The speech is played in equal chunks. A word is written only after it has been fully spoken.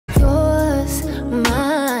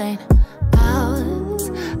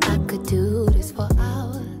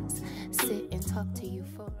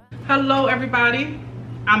Hello everybody,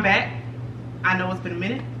 I'm back. I know it's been a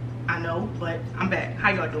minute, I know, but I'm back.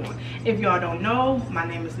 How y'all doing? If y'all don't know, my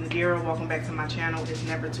name is Nadira. Welcome back to my channel. It's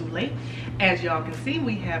never too late. As y'all can see,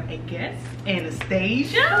 we have a guest,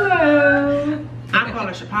 Anastasia. Hello. I call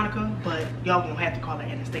her Shaponica, but y'all won't have to call her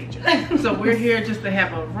Anastasia. So we're here just to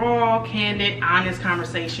have a raw, candid, honest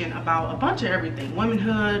conversation about a bunch of everything.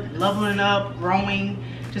 Womanhood, leveling up, growing,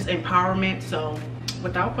 just empowerment. So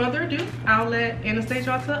without further ado, I'll let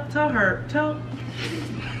Anastasia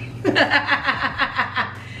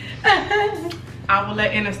I will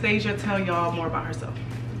let Anastasia tell y'all more about herself.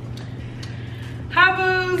 Hi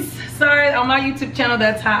boos. Sorry, on my YouTube channel,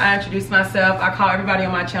 that's how I introduce myself. I call everybody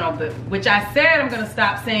on my channel boo, which I said I'm gonna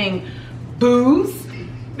stop saying boos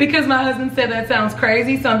because my husband said that sounds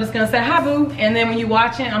crazy. So I'm just gonna say hi boo. And then when you're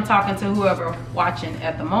watching, I'm talking to whoever watching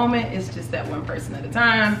at the moment. It's just that one person at a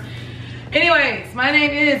time. Anyways, my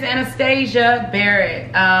name is Anastasia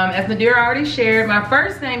Barrett. As Nadira already shared, my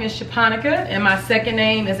first name is Shaponica and my second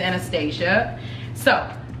name is Anastasia. So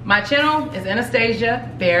my channel is Anastasia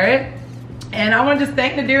Barrett, and I want to just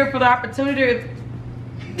thank Nadira for the opportunity.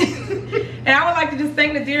 And I would like to just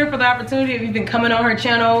thank Nadira for the opportunity of even coming on her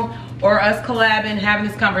channel or us collabing, having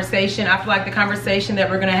this conversation. I feel like the conversation that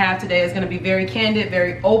we're gonna have today is gonna be very candid,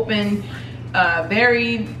 very open,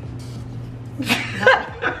 very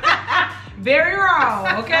very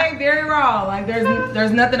raw, okay? Very raw. Like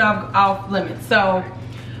there's nothing off limits. So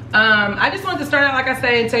I just wanted to start out, like I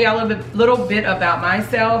say, and tell y'all a little bit about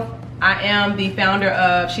myself. I am the founder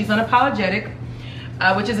of She's Unapologetic,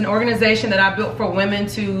 which is an organization that I built for women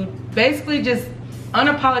to basically just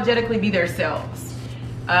unapologetically be themselves.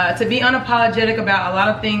 To be unapologetic about a lot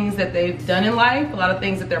of things that they've done in life, a lot of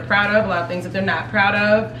things that they're proud of, a lot of things that they're not proud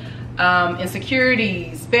of,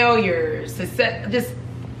 insecurities, failures, just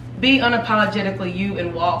be unapologetically you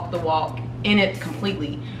and walk the walk in it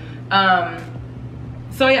completely.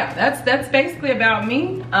 So yeah, that's basically about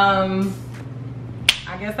me. I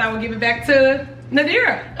guess I will give it back to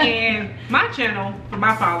Nadira. And my channel, for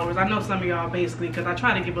my followers, I know some of y'all basically, because I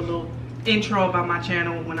try to give a little intro about my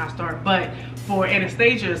channel when I start, but for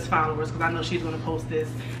Anastasia's followers, because I know she's going to post this,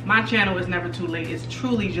 my channel is Never Too Late. It's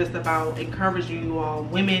truly just about encouraging you all,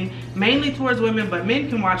 women, mainly towards women, but men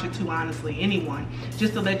can watch it too, honestly, anyone,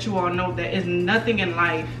 just to let you all know that there's nothing in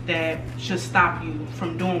life that should stop you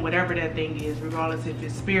from doing whatever that thing is, regardless if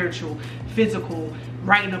it's spiritual, physical,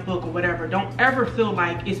 writing a book or whatever. Don't ever feel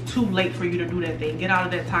like it's too late for you to do that thing. Get out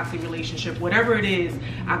of that toxic relationship, whatever it is.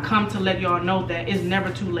 I come to let y'all know that it's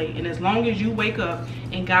never too late, and as long as you wake up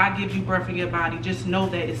and God gives you breath in your body, just know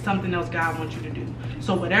that it's something else God wants you to do.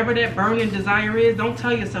 So whatever that burning desire is, don't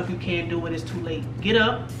tell yourself you can't do it, it's too late. Get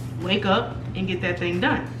up, wake up, and get that thing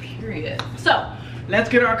done. Period. So let's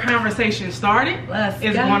get our conversation started.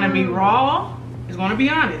 It's going to be raw, it's going to be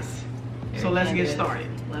honest. So let's get started.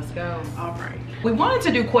 Let's go. All right. We wanted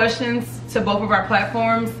to do questions to both of our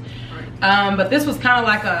platforms, but this was kind of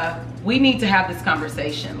like we need to have this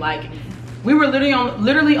conversation. Like, we were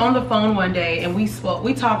literally on the phone one day, and we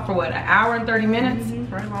talked for what, an hour and 30 minutes?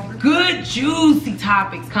 Mm-hmm, right, longer. Good, juicy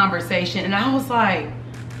topics conversation. And I was like,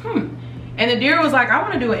 And Nadira was like, I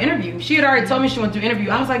want to do an interview. She had already told me she wanted to do an interview.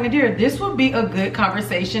 I was like, Nadira, this would be a good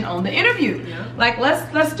conversation on the interview. Yeah. Like,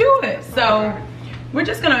 let's do it. So we're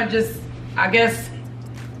just gonna I guess,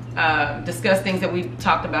 discuss things that we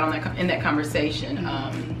talked about in that conversation.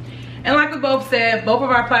 And like we both said, both of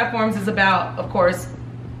our platforms is about, of course,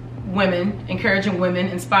 women, encouraging women,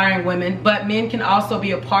 inspiring women, but men can also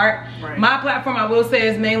be a part. Right. My platform, I will say,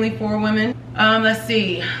 is mainly for women. Let's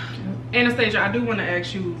see. Anastasia, I do want to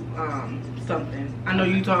ask you something. I know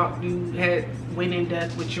you went in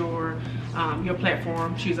depth with your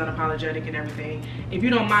platform, She's Unapologetic and everything. If you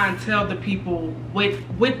don't mind, tell the people what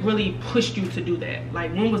really pushed you to do that.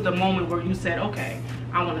 Like, when was the moment where you said, okay,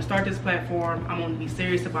 I want to start this platform, I want to be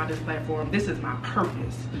serious about this platform, this is my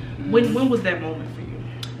purpose? Mm-hmm. When was that moment for you?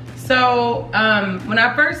 So when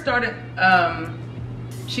I first started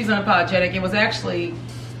She's Unapologetic, it was actually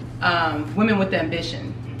Women with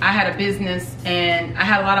Ambition. I had a business, and I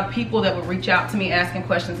had a lot of people that would reach out to me asking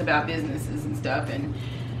questions about businesses and stuff, and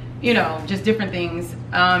you know, just different things.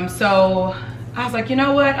 So I was like, you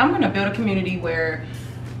know what? I'm gonna build a community where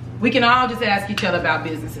we can all just ask each other about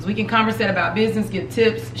businesses. We can conversate about business, give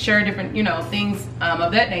tips, share different, you know, things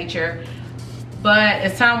of that nature. But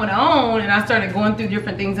as time went on and I started going through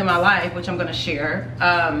different things in my life, which I'm gonna share,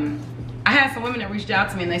 I had some women that reached out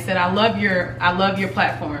to me and they said, I love your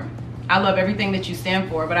platform. I love everything that you stand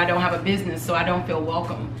for, but I don't have a business, so I don't feel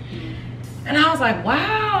welcome. And I was like,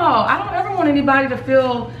 wow, I don't ever want anybody to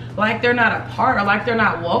feel like they're not a part or like they're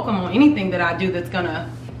not welcome on anything that I do that's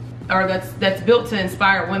gonna or that's built to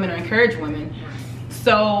inspire women or encourage women.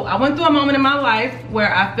 So I went through a moment in my life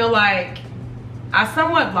where I feel like I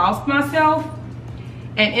somewhat lost myself,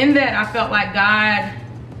 and in that I felt like God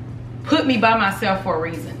put me by myself for a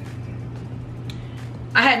reason.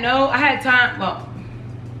 I don't know how to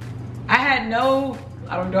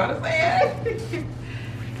say it.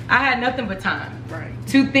 I had nothing but time, right,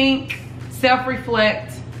 to think,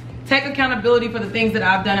 self-reflect, take accountability for the things that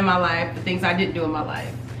I've done in my life, the things I didn't do in my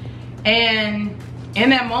life. And in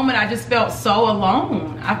that moment, I just felt so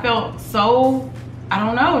alone. I felt so, I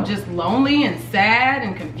don't know, just lonely and sad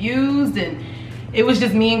and confused, and it was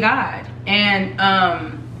just me and God. And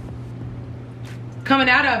coming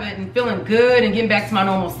out of it and feeling good and getting back to my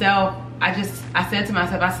normal self, I said to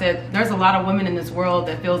myself, I said, there's a lot of women in this world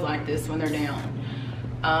that feels like this when they're down.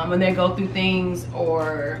 When they go through things,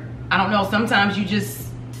 or I don't know, sometimes you just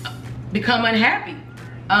become unhappy.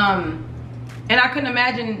 And I couldn't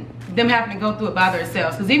imagine them having to go through it by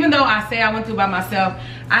themselves. Because even though I say I went through it by myself,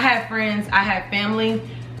 I had friends, I had family,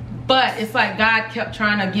 but it's like God kept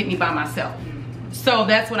trying to get me by myself. So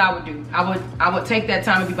that's what I would do. I would take that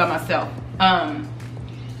time to be by myself.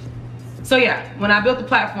 So yeah, when I built the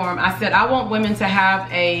platform, I said I want women to have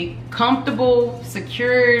a comfortable,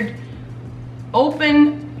 secured,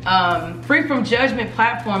 open, free from judgment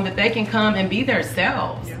platform that they can come and be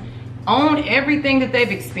themselves. Yeah. Own everything that they've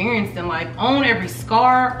experienced in life. Own every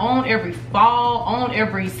scar, own every fall, own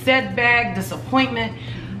every setback, disappointment.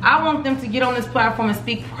 I want them to get on this platform and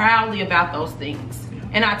speak proudly about those things. Yeah.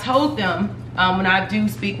 And I told them, when I do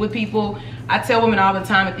speak with people, I tell women all the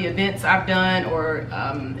time at the events I've done or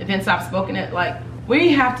events I've spoken at, like,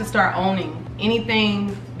 we have to start owning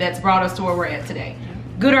anything that's brought us to where we're at today,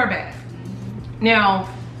 good or bad. Now,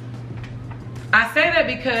 I say that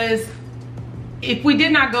because if we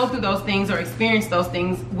did not go through those things or experience those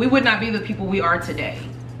things, we would not be the people we are today.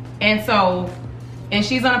 And so, and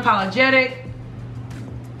she's unapologetic,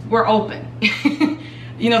 we're open.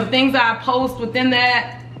 You know, the things I post within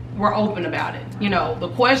that, we're open about it. You know, the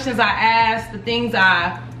questions I ask, the things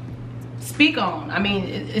I speak on, I mean,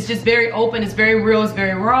 it's just very open, it's very real, it's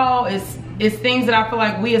very raw. It's things that I feel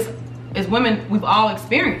like we as women, we've all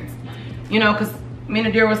experienced. You know, because me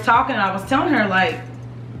and Nadira was talking and I was telling her, like,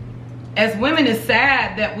 as women, it's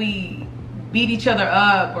sad that we beat each other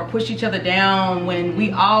up or push each other down when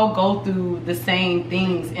we all go through the same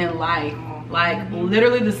things in life. Like,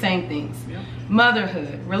 literally the same things.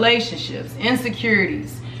 Motherhood, relationships,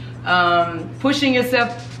 insecurities, pushing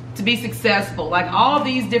yourself to be successful. Like, all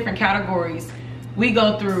these different categories we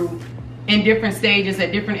go through in different stages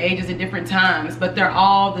at different ages at different times, but they're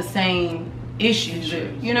all the same issues.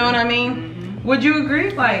 You know what I mean? Would you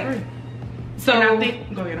agree? Like, so and I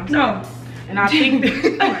think, go ahead, I'm sorry. No. And I think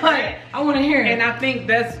like, I want to hear it. And I think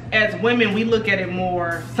that's, as women, we look at it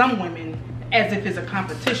more, some women, as if it's a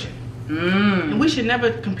competition. And we should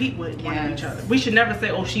never compete with one of each other. We should never say,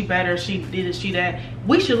 oh, she better, she did it, she that.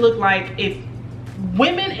 We should look like, if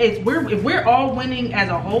women, if we're all winning as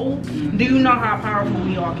a whole, do you know how powerful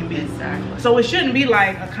we all can be? Exactly. So it shouldn't be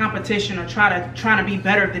like a competition or trying to be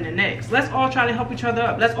better than the next. Let's all try to help each other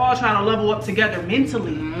up. Let's all try to level up together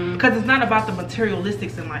mentally, because it's not about the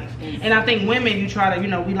materialistics in life. And I think women, you try to, you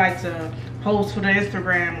know, we like to post for the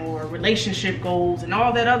Instagram or relationship goals and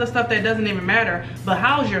all that other stuff that doesn't even matter. But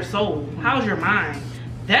how's your soul? How's your mind?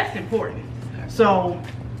 That's important. So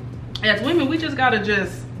as women, we just gotta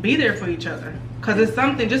just be there for each other. Because it's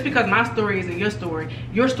something, just because my story isn't your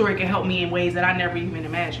story can help me in ways that I never even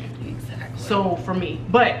imagined. Exactly. So for me,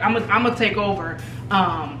 but I'm gonna take over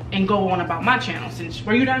and go on about my channel. Since,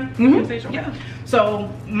 were you done? Yeah. So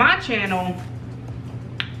my channel,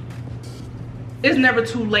 it's never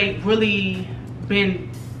too late, really been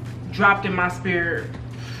dropped in my spirit,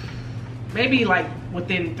 maybe like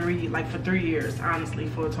within for 3 years, honestly,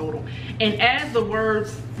 for a total. And as the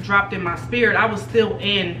words dropped in my spirit, I was still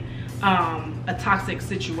in a toxic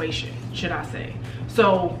situation, should I say.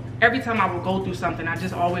 So every time I would go through something, I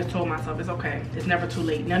just always told myself, it's okay, it's never too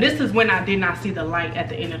late. Now this is when I did not see the light at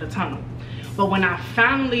the end of the tunnel. But when I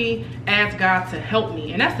finally asked God to help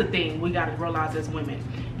me, and that's the thing we got to realize as women,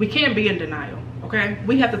 we can't be in denial, okay?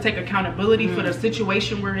 We have to take accountability for the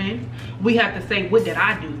situation we're in. We have to say, what did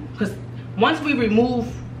I do? Because once we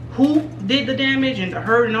remove who did the damage and the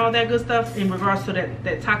hurt and all that good stuff in regards to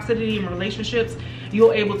that toxicity in relationships,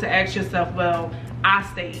 you're able to ask yourself, well, I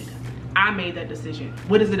stayed, I made that decision.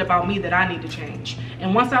 What is it about me that I need to change?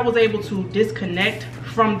 And once I was able to disconnect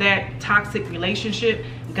from that toxic relationship,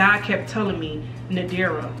 God kept telling me,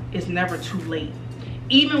 Nadira, it's never too late.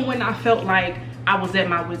 Even when I felt like I was at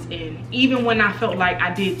my wit's end. Even when I felt like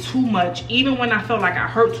I did too much, even when I felt like I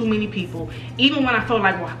hurt too many people, even when I felt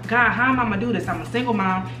like, well, God, how am I gonna do this? I'm a single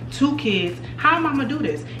mom, 2 kids, how am I gonna do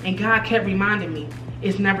this? And God kept reminding me,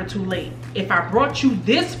 it's never too late. If I brought you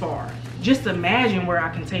this far, just imagine where I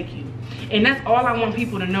can take you. And that's all I want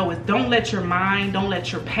people to know is don't let your mind, don't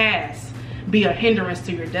let your past be a hindrance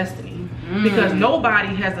to your destiny. Because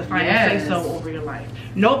nobody has the final say-so over your life.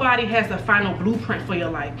 Nobody has the final blueprint for your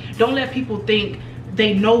life. Don't let people think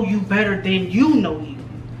they know you better than you know you.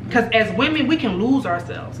 Because as women, we can lose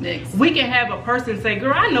ourselves. We can have a person say,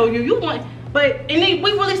 girl, I know you, you want, but, and then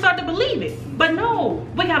we really start to believe it. But no,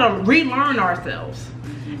 we gotta relearn ourselves.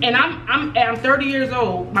 And I'm 30 years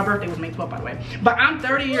old. My birthday was May 12th, by the way. But I'm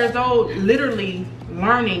 30 years old, literally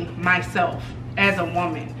learning myself as a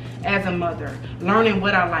woman, as a mother, learning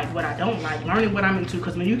what I like, what I don't like, learning what I'm into.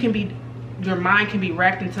 Because when you can be, your mind can be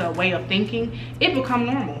racked into a way of thinking, it becomes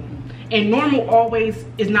normal. And normal always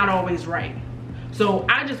is not always right. So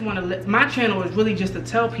I just want to let, my channel is really just to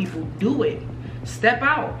tell people, do it. Step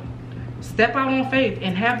out on faith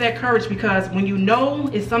and have that courage, because when you know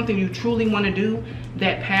it's something you truly want to do,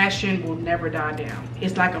 that passion will never die down.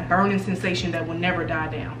 It's like a burning sensation that will never die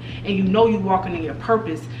down. And you know you're walking in your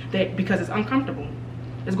purpose, that because it's uncomfortable.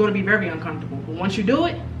 It's going to be very uncomfortable. But once you do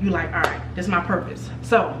it, you're like, all right, this is my purpose.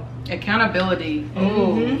 So accountability.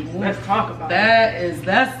 Let's talk about that.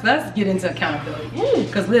 Let's get into accountability.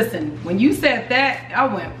 Because listen, when you said that, I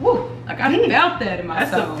went, woo, like I felt that in my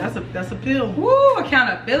soul. That's a pill. Woo,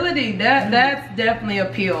 accountability. That's definitely a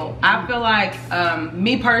pill. I feel like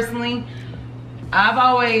me personally, I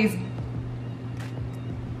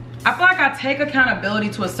feel like I take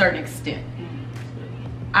accountability to a certain extent.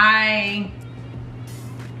 I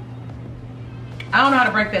don't know how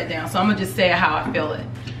to break that down, so I'm gonna just say how I feel it.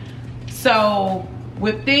 So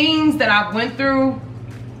with things that I went through,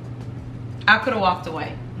 I could have walked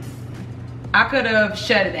away. I could have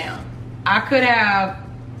shut it down. I could have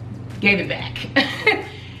gave it back.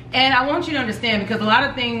 And I want you to understand, because a lot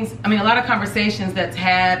of things, I mean, a lot of conversations that's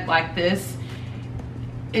had like this,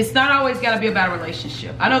 it's not always got to be about a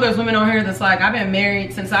relationship. I know there's women on here that's like, I've been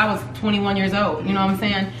married since I was 21 years old. You know what I'm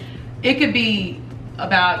saying? It could be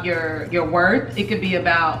about your worth. It could be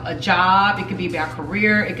about a job. It could be about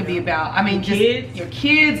career. It could be about, I mean, just your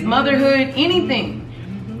kids, motherhood, anything.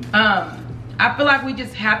 I feel like we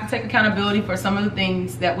just have to take accountability for some of the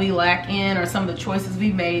things that we lack in, or some of the choices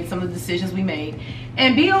we made, some of the decisions we made,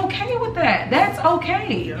 and be okay with that. That's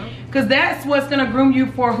okay. Because that's what's going to groom you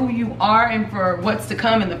for who you are and for what's to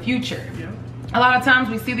come in the future. A lot of times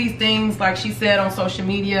we see these things, like she said, on social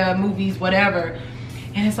media, movies, whatever,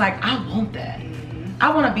 and it's like, I want that.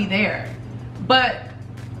 I want to be there. But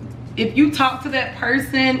if you talk to that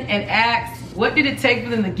person and ask, what did it take for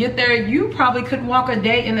them to get there? You probably couldn't walk a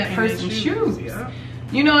day in that person's shoes.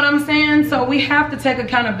 You know what I'm saying? So we have to take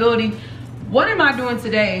accountability. What am I doing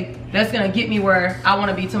today that's gonna get me where I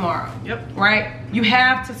wanna be tomorrow? Right? You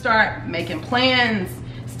have to start making plans,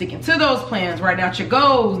 sticking to those plans, writing out your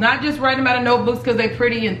goals, not just writing them out of notebooks because they're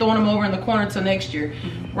pretty and throwing them over in the corner till next year.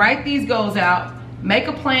 Write these goals out. Make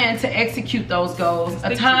a plan to execute those goals,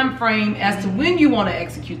 a time frame as to when you want to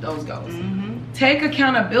execute those goals. Take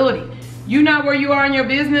accountability. You're not where you are in your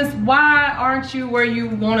business. Why aren't you where you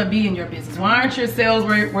want to be in your business? Why aren't your sales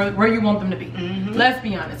where you want them to be? Let's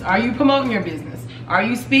be honest. Are you promoting your business? Are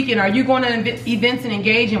you speaking? Are you going to events and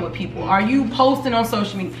engaging with people? Are you posting on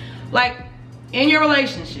social media? Like, in your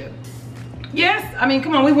relationship. Yes, I mean,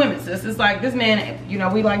 come on, we women, sis. It's like, this man, you know,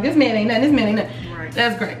 we like, this man ain't nothing, this man ain't nothing. Right.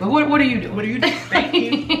 That's great. But what are you doing? What are you doing? Thank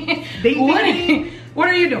you. What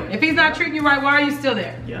are you doing? If he's not treating you right, why are you still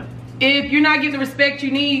there? If you're not getting the respect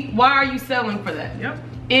you need, why are you settling for that?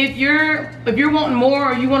 If you're wanting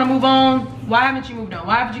more, or you want to move on, why haven't you moved on?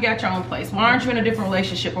 Why haven't you got your own place? Why aren't you in a different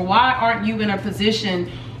relationship? Or why aren't you in a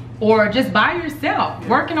position, or just by yourself,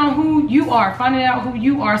 working on who you are, finding out who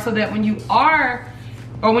you are, so that when you are,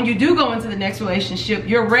 or when you do go into the next relationship,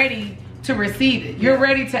 you're ready to receive it. You're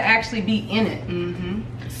ready to actually be in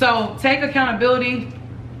it. So take accountability.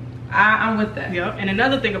 I'm with that. And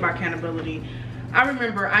another thing about accountability, I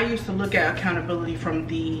remember I used to look at accountability from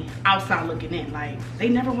the outside looking in. Like, they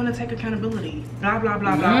never want to take accountability. Blah, blah,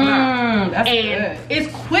 blah, blah, blah. That's and good.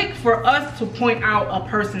 It's quick for us to point out a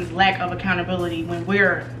person's lack of accountability when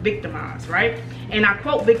we're victimized, right? And I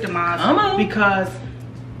quote victimized because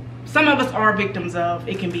some of us are victims of,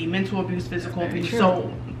 it can be mental abuse, physical abuse.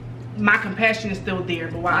 So my compassion is still there.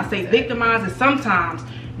 But why I say victimized is sometimes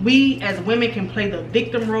we as women can play the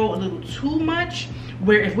victim role a little too much,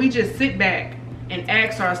 where if we just sit back and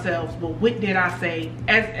ask ourselves, well, what did I say?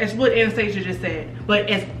 As what Anastasia just said, but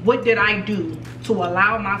as what did I do to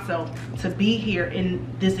allow myself to be here in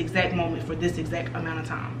this exact moment for this exact amount of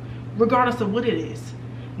time, regardless of what it is.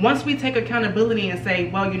 Once we take accountability and say,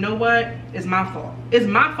 well, you know what, it's my fault. It's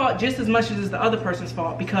my fault just as much as it's the other person's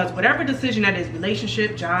fault, because whatever decision that is,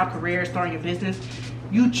 relationship, job, career, starting your business,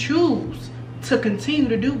 you choose to continue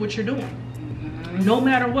to do what you're doing. No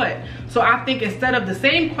matter what. So I think instead of the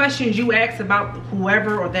same questions you ask about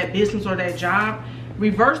whoever or that business or that job,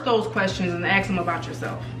 reverse those questions and ask them about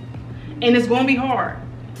yourself. And it's going to be hard,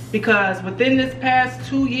 because within this past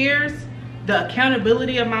 2 years, the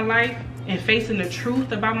accountability of my life and facing the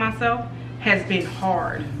truth about myself has been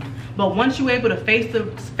hard. But once you're able to face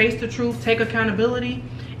the truth, take accountability,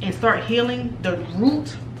 and start healing the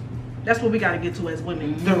root, that's what we got to get to as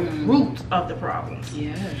women, the root of the problems.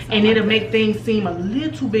 Yes, and it'll make things seem a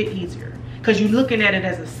little bit easier, because you're looking at it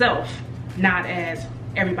as a self, not as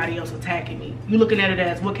everybody else attacking me. You're looking at it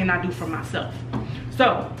as, what can I do for myself?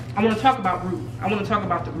 So I want to talk about root. I want to talk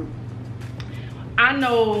about the root. I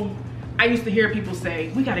know I used to hear people say,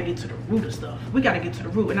 we got to get to the root of stuff. We got to get to the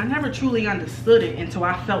root. And I never truly understood it until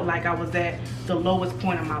I felt like I was at the lowest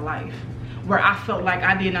point of my life, where I felt like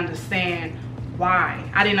I didn't understand why.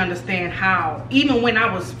 I didn't understand how. Even when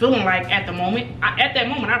I was feeling like at that moment,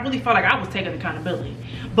 I really felt like I was taking accountability.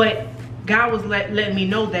 But God was letting me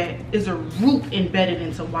know that there's a root embedded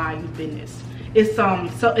into why you've been this. It's some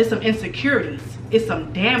insecurities. It's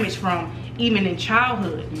some damage from even in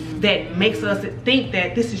childhood that makes us think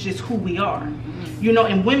that this is just who we are. You know,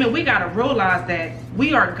 and women, we gotta realize that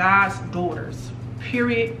we are God's daughters,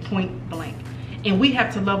 period, point blank. And we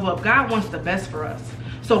have to level up. God wants the best for us.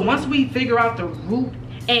 So once we figure out the root,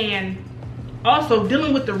 and also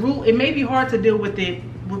dealing with the root, it may be hard to deal with it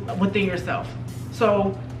within yourself.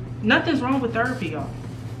 So nothing's wrong with therapy, y'all.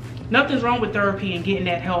 Nothing's wrong with therapy and getting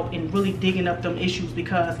that help and really digging up them issues,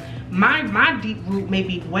 because my deep root may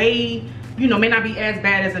be way, you know, may not be as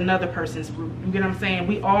bad as another person's root. You get what I'm saying?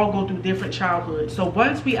 We all go through different childhoods. So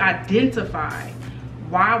once we identify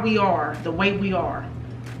why we are the way we are,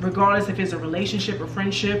 regardless if it's a relationship or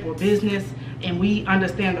friendship or business, and we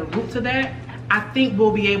understand the root to that, I think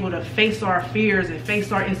we'll be able to face our fears and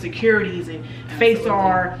face our insecurities and face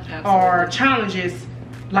our challenges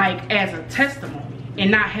like as a testimony, and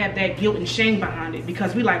not have that guilt and shame behind it,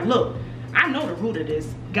 because we like, look, I know the root of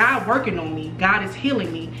this. God working on me. God is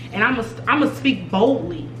healing me, and I'm gonna speak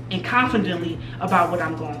boldly and confidently about what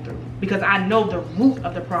I'm going through, because I know the root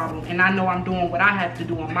of the problem, and I know I'm doing what I have to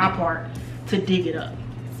do on my part to dig it up.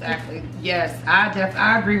 Exactly. Yes,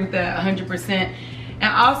 I agree with that 100%.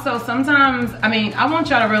 And also sometimes, I mean, I want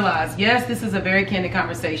y'all to realize, yes, this is a very candid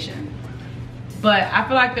conversation, but I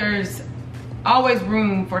feel like there's always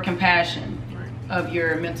room for compassion of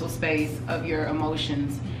your mental space, of your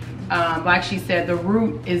emotions. Like she said, the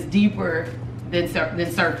root is deeper than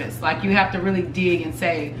surface. Like, you have to really dig and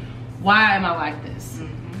say, why am I like this?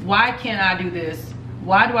 Why can't I do this?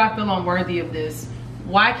 Why do I feel unworthy of this?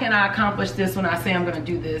 Why can't I accomplish this when I say I'm going to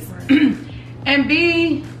do this? And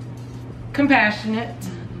be compassionate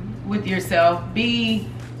with yourself.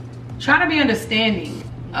 Try to be understanding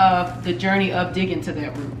of the journey of digging to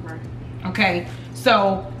that root. Okay,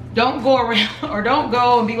 so don't go around, or don't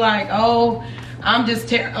go and be like, oh, I'm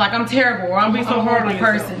just I'm terrible, or I'm a horrible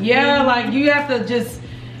person. Yeah, like, you have to just,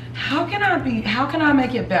 how can I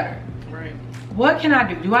make it better? Right. What can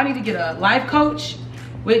I do? Do I need to get a life coach?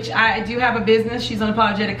 Which I do have a business. She's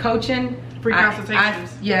Unapologetic Coaching. Free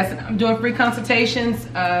consultations. Yes, I'm doing free consultations.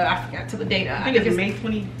 I forgot to the date. I think it's May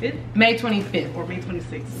 25th? May 25th. Or May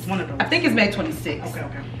 26th. It's one of those. I think it's May 26th.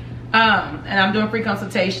 Okay. And I'm doing free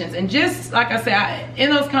consultations. And just like I said,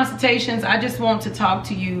 in those consultations, I just want to talk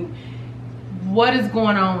to you. What is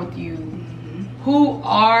going on with you? Who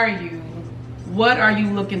are you? What are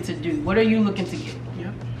you looking to do? What are you looking to get?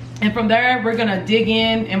 And from there, we're gonna dig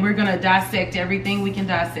in and we're gonna dissect everything we can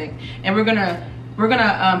dissect, and we're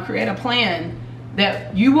gonna create a plan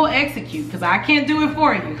that you will execute, because I can't do it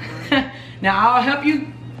for you. Now, I'll help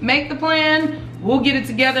you make the plan. We'll get it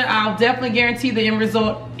together. I'll definitely guarantee the end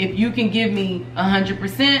result. If you can give me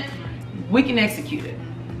 100%, we can execute it.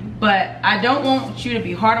 But I don't want you to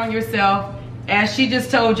be hard on yourself. As she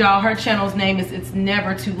just told y'all, her channel's name is It's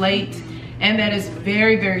Never Too Late, and that is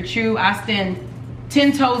very, very true. I stand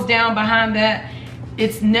 10 toes down behind that.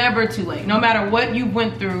 It's never too late. No matter what you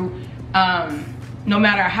went through, no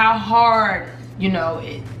matter how hard, you know,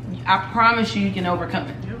 I promise you can overcome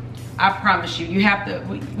it. I promise you. We have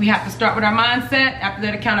to start with our mindset. After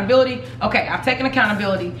that, accountability. Okay, I've taken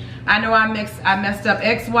accountability. I know I messed up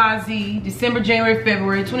XYZ, December, January,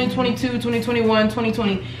 February, 2022, 2021,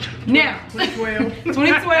 2020. Now, 2012,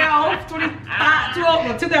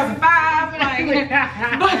 2005, like,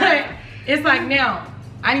 but it's like now,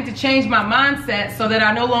 I need to change my mindset so that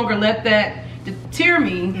I no longer let that deter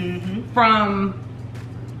me from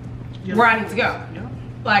where I need to go.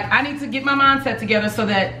 Like, I need to get my mindset together so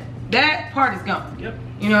that that part is gone.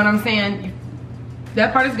 You know what I'm saying?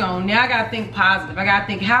 That part is gone. Now I gotta think positive. I gotta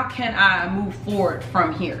think, how can I move forward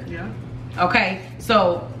from here? Okay,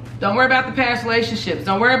 so don't worry about the past relationships.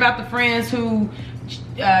 Don't worry about the friends who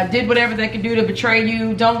did whatever they could do to betray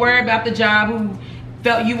you. Don't worry about the job who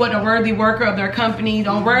felt you wasn't a worthy worker of their company.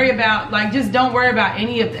 Don't worry about, like, just don't worry about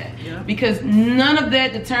any of that. Because none of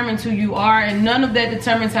that determines who you are, and none of that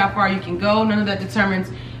determines how far you can go. None of that determines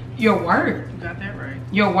your worth. You got that right.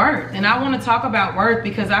 Your worth. And I want to talk about worth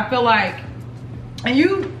because I feel like, and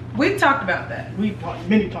we've talked about that. We've had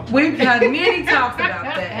many talks about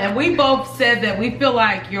that. And we both said that we feel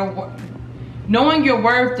like knowing your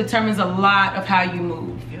worth determines a lot of how you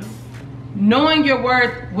move. Knowing your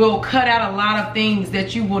worth will cut out a lot of things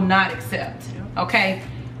that you will not accept. Okay?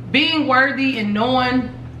 Being worthy and knowing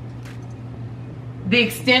the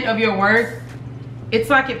extent of your worth, it's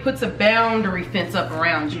like it puts a boundary fence up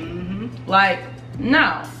around you. Like,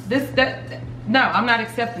 no, no, I'm not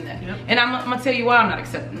accepting that. And I'm gonna tell you why I'm not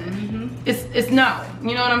accepting that. It's no,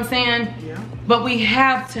 you know what I'm saying? But we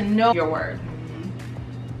have to know your worth.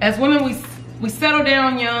 As women, we settle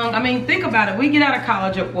down young. I mean, think about it. We get out of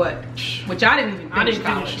college at what? Which I didn't even finish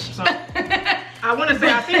college. So I want to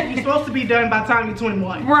say, I think you're supposed to be done by the time you're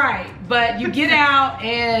 21. Right, but you get out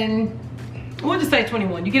and we'll just say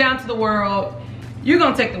 21. You get out into the world. You're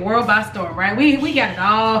gonna take the world by storm, right? We got it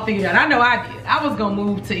all figured out. I know I did. I was gonna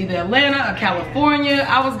move to either Atlanta or California.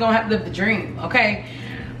 I was gonna have to live the dream, okay?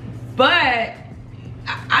 But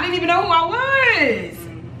I didn't even know who I was.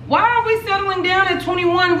 Why are we settling down at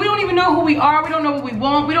 21? We don't even know who we are. We don't know what we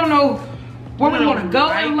want. We don't know where we want to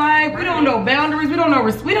go in life. We don't know boundaries. We don't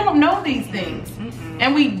know these things.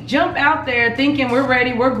 And we jump out there thinking we're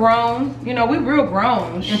ready, we're grown. You know, we real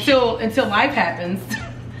grown until life happens,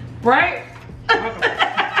 right?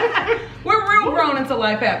 We're real grown until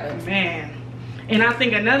life happens. Man. And I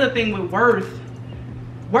think another thing with worth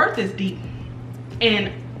is deep.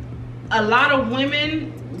 And a lot of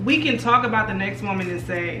women, we can talk about the next woman and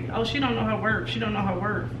say, oh, she don't know her worth, she don't know her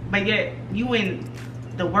worth. But yet, you in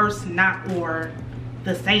the worst, not or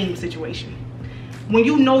the same situation. When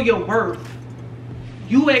you know your worth,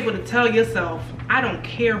 you able to tell yourself, I don't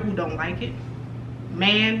care who don't like it.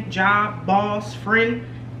 Man, job, boss, friend,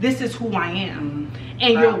 this is who I am.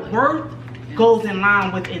 And your worth goes in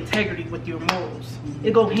line with integrity, with your morals.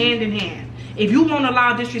 It go hand in hand. If you won't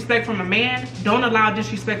allow disrespect from a man, don't allow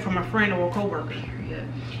disrespect from a friend or a coworker.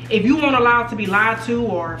 If you won't allow to be lied to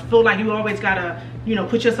or feel like you always gotta, you know,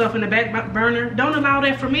 put yourself in the back burner, don't allow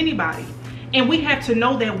that from anybody. And we have to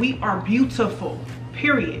know that we are beautiful,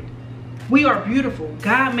 period. We are beautiful.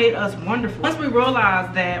 God made us wonderful. Once we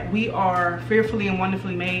realize that we are fearfully and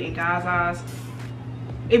wonderfully made in God's eyes,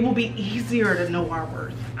 it will be easier to know our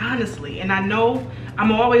worth, honestly. And I know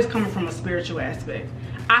I'm always coming from a spiritual aspect.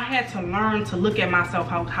 I had to learn to look at myself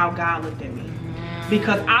how God looked at me.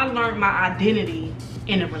 Because I learned my identity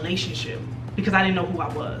in a relationship because I didn't know who I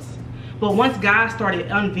was. But once God started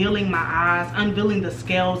unveiling my eyes, unveiling the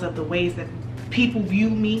scales of the ways that people view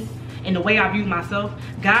me and the way I view myself,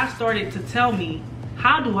 God started to tell me,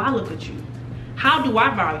 how do I look at you? How do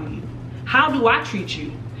I value you? How do I treat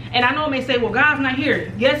you? And I know it may say, well, God's not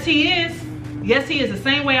here. Yes, he is. Yes, he is. The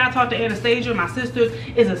same way I talk to Anastasia, my sister,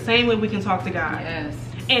 is the same way we can talk to God. Yes.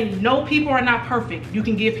 And no, people are not perfect. You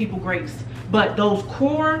can give people grace. But those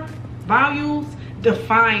core values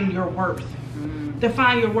define your worth.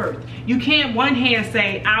 Define your worth. You can't one hand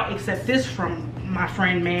say, I'll accept this from my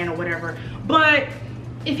friend, man, or whatever. But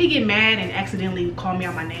if he get mad and accidentally call me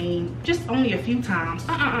out my name, just only a few times,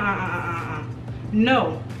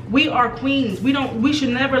 no, we are queens. We should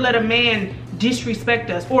never let a man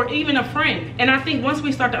disrespect us, or even a friend. And I think once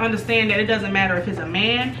we start to understand that it doesn't matter if it's a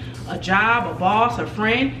man, a job, a boss, a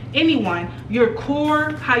friend, anyone, your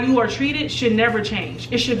core, how you are treated, should never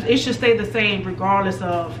change. It should stay the same regardless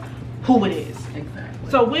of who it is.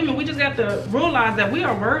 Exactly. So women, we just got to realize that we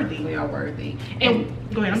are worthy. We are worthy. And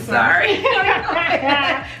go ahead, I'm sorry.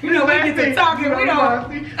 You know, we get to talking, we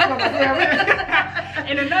don't.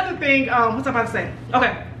 And another thing, what's I about to say?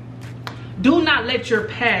 Okay. Do not let your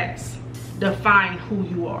past define who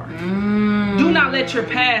you are. Do not let your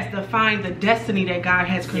past define the destiny that God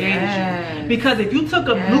has created you. Because if you took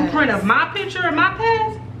a blueprint of my picture and my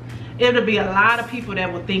past, it'll be a lot of people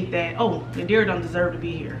that would think that, oh, Nadira don't deserve to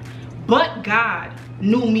be here. But God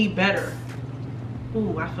knew me better.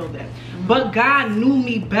 Ooh, I feel that. But God knew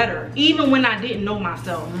me better, even when I didn't know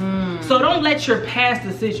myself. So don't let your past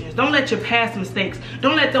decisions, don't let your past mistakes,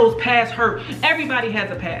 don't let those past hurt. Everybody has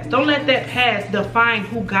a past. Don't let that past define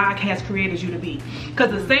who God has created you to be.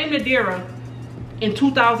 Because the same Nadira in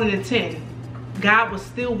 2010, God was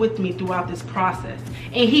still with me throughout this process.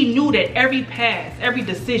 And he knew that every past, every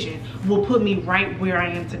decision will put me right where I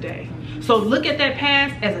am today. So look at that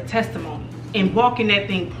past as a testimony and walk in that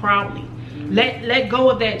thing proudly. Let go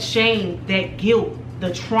of that shame, that guilt,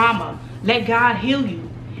 the trauma. Let God heal you.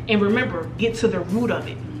 And remember, get to the root of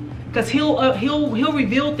it. Because he'll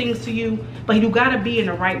reveal things to you, but you gotta be in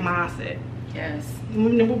the right mindset. Yes.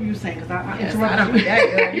 What were you saying? Because I yes,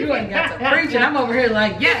 interrupted you. You ain't got to preach, and I'm over here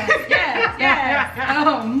like, yes.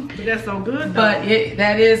 But that's so good, though. But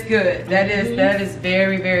that is good. That is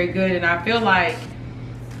very, very good. And I feel like,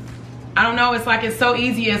 I don't know, it's like it's so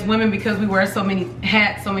easy as women, because we wear so many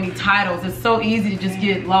hats, so many titles. It's so easy to just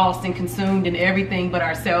get lost and consumed in everything but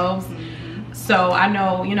ourselves. So I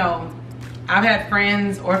know, you know, I've had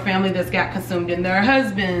friends or family that's got consumed in their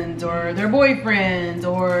husbands or their boyfriends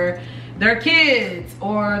or their kids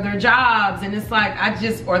or their jobs, and it's like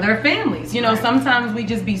or their families. You know, sometimes we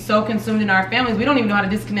just be so consumed in our families, we don't even know how to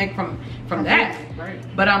disconnect from that.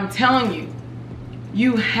 But I'm telling you,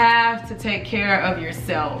 you have to take care of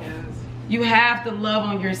yourself. You have to love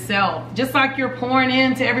on yourself. Just like you're pouring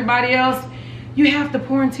into everybody else, you have to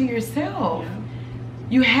pour into yourself.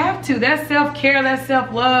 You have to. That self-care, that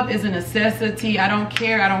self-love is a necessity. I don't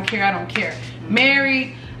care.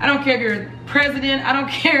 Married, I don't care if you're president. I don't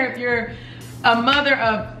care if you're a mother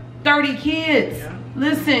of 30 kids.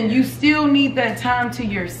 Listen, you still need that time to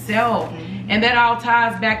yourself. And that all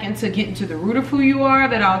ties back into getting to the root of who you are.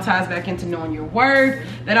 That all ties back into knowing your worth.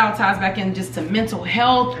 That all ties back in just to mental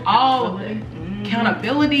health, all of it.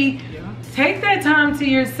 Accountability. Take that time to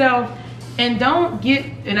yourself, and don't get,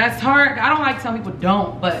 and that's hard. I don't like telling people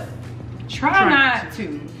don't, but try not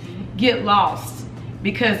to get lost,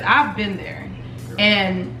 because I've been there.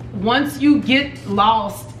 And once you get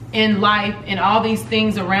lost in life and all these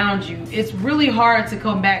things around you, it's really hard to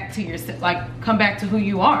come back to yourself, like come back to who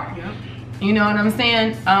you are. You know what I'm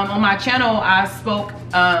saying? On my channel, I spoke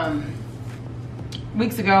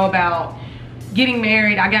weeks ago about getting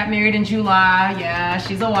married. I got married in July. Yeah,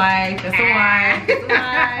 she's a wife. That's a wife. That's a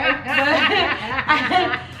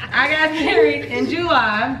wife. I got married in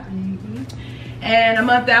July. And a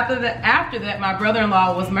month after that, my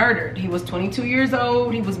brother-in-law was murdered. He was 22 years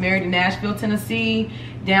old. He was married in Nashville, Tennessee,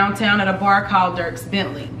 downtown at a bar called Dirk's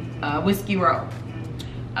Bentley, Whiskey Row.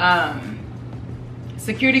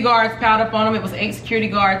 Security guards piled up on him. It was 8 security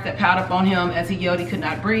guards that piled up on him as he yelled he could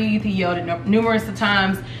not breathe. He yelled it numerous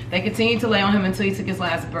times. They continued to lay on him until he took his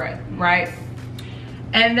last breath, right?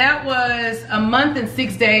 And that was a month and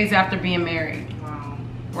 6 days after being married,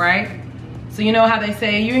 right? So you know how they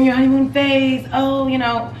say, you're in your honeymoon phase. Oh, you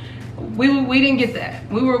know, we didn't get that.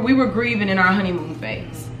 We were grieving in our honeymoon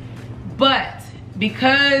phase. But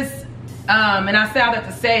because, and I say all that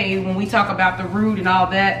to say, when we talk about the root and all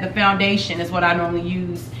that, the foundation is what I normally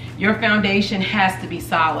use. Your foundation has to be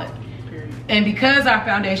solid. And because our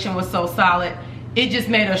foundation was so solid, it just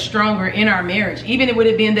made us stronger in our marriage. Even if it would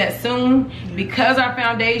have been that soon, because our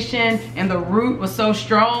foundation and the root was so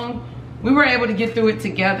strong, we were able to get through it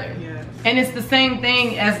together. And it's the same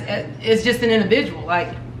thing as it's just an individual.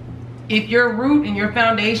 Like, if your root and your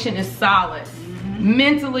foundation is solid,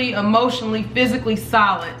 mentally, emotionally, physically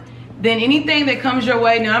solid, then anything that comes your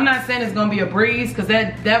way, now I'm not saying it's gonna be a breeze, because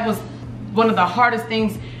that was one of the hardest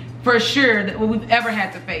things for sure that we've ever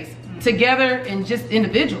had to face together and just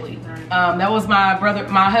individually. That was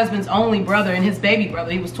my husband's only brother and his baby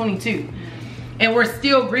brother. He was 22. And we're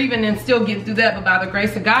still grieving and still getting through that, but by the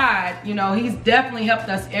grace of God, you know, he's definitely helped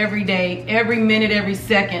us every day, every minute, every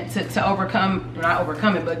second to overcome, not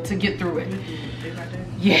overcome it, but to get through it.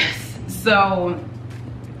 Yes. So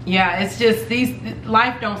yeah, it's just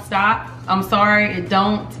life don't stop. I'm sorry, it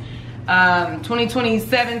don't.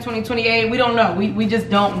 2027, 2028, we don't know. We just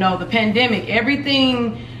don't know. The pandemic,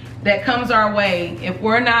 everything that comes our way, if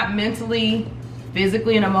we're not mentally,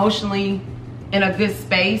 physically, and emotionally in a good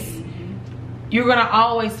space, you're gonna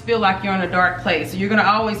always feel like you're in a dark place. You're gonna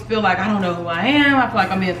always feel like, I don't know who I am. I feel like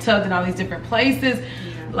I'm being tugged in all these different places.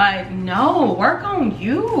 Like, no, work on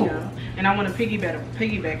you. And I want to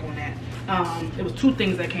piggyback on that. There was 2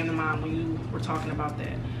 things that came to mind when you were talking about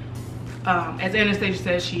that. as Anastasia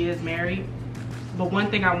says, she is married. But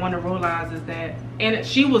one thing I want to realize is that, and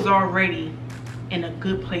she was already in a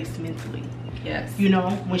good place mentally. Yes. You know,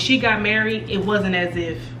 when she got married, it wasn't as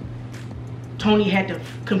if Tony had to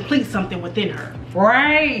complete something within her.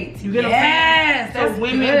 Right. You get what I'm saying? So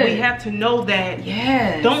women, good. we have to know that.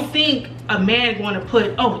 Yes. Don't think a man going to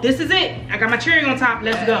put, oh, this is it. I got my cherry on top.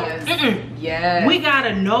 Let's go. Yes. We got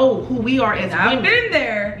to know who we are as women. I've been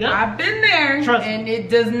there. Yep. I've been there. Trust and me. it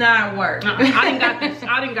does not work.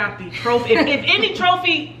 I didn't got the trophy. If any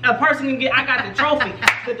trophy a person can get, I got the trophy,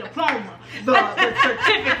 the diploma, the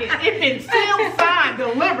certificate. It's been sealed, signed,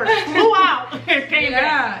 delivered, flew out, and came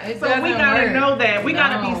back. So we gotta know that. We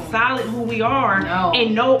gotta be solid who we are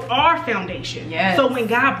and know our foundation. Yes. So when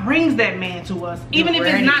God brings that man to us, even if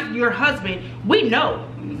it's not your husband, we know.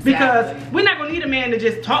 Exactly. Because we're not gonna need a man to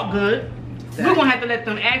just talk good. Exactly. We're gonna have to let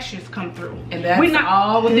them actions come through. And that's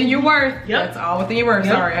all within your worth. Yep. That's all within your worth.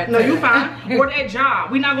 Yep. Sorry. No, you're fine. Or that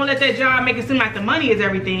job. We're not gonna let that job make it seem like the money is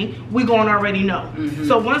everything. We're gonna already know.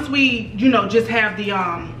 So once we, you know, just have the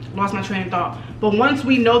lost my train of thought. But once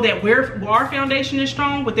we know that our foundation is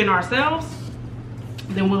strong within ourselves,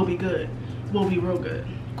 then we'll be good. We'll be real good.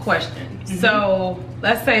 Question. So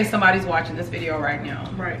let's say somebody's watching this video right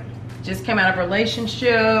now. Right. Just came out of a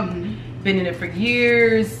relationship, been in it for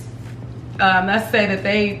years. Let's say that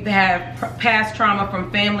they have past trauma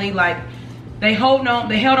from family, like they held on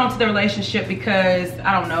to their relationship because,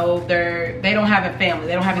 I don't know, they don't have a family,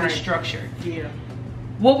 they don't have any structure. Yeah.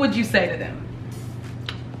 What would you say to them?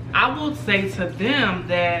 I would say to them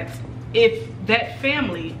that if that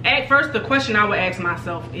family, at first the question I would ask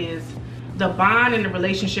myself is, the bond and the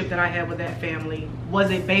relationship that I had with that family, was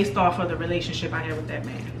it based off of the relationship I had with that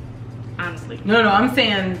man? Honestly. No, I'm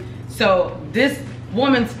saying, so this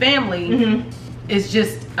woman's family is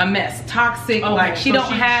just a mess, toxic. Okay, like she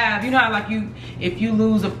don't have, you know how like if you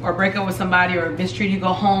lose or break up with somebody or mistreat, you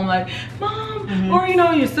go home like, mom, or you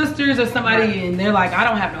know, your sisters or somebody, and they're like, I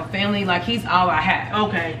don't have no family, like he's all I have.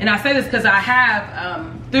 Okay. And I say this because I have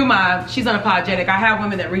through my She's Unapologetic, I have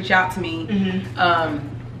women that reach out to me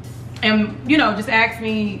and you know, just ask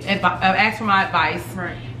for my advice.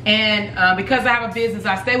 Right. And because I have a business,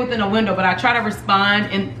 I stay within a window, but I try to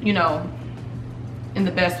respond in, you know, in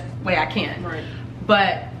the best way I can. Right.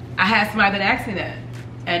 But I had somebody that asked me that,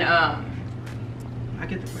 and I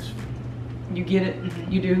get the question. You get it?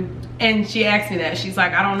 You do? And she asked me that. She's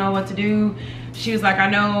like, I don't know what to do. She was like, I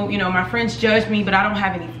know, you know, my friends judge me, but I don't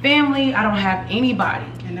have any family. I don't have anybody.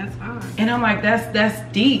 And that's fine. And I'm like, that's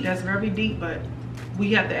deep. That's very deep, but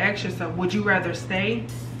we have to ask yourself, would you rather stay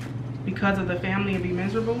because of the family and be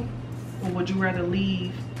miserable, or would you rather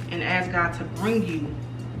leave and ask God to bring you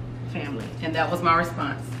family? And that was my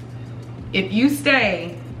response. If you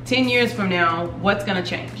stay 10 years from now, what's gonna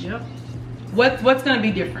change? Yep. What's gonna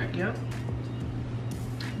be different? Yep.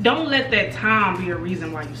 Don't let that time be a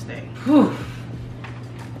reason why you stay. Whew.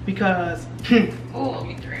 Because oh, let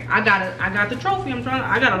me drink. I got the trophy.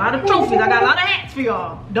 I got a lot of trophies. I got a lot of hats for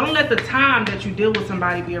y'all. Don't let the time that you deal with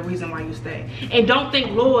somebody be a reason why you stay. And don't think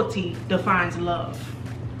loyalty defines love.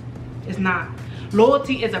 It's not.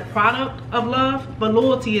 Loyalty is a product of love, but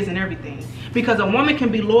loyalty isn't everything. Because a woman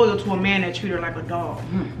can be loyal to a man that treats her like a dog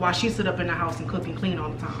while she sit up in the house and cook and clean all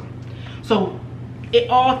the time. So it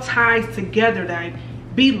all ties together. That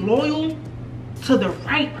be loyal to the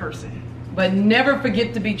right person. But never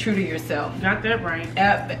forget to be true to yourself. Got that right.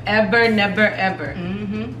 Ever, never, ever.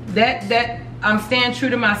 That I'm staying true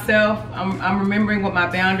to myself. I'm remembering what my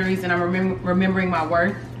boundaries, and I'm remembering my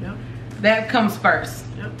worth. Yep. That comes first.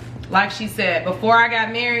 Yep. Like she said, before I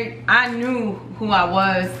got married, I knew who I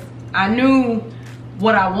was. I knew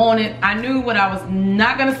what I wanted. I knew what I was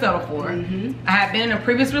not gonna settle for. I had been in a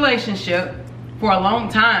previous relationship for a long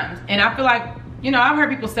time, and I feel like, you know, I've heard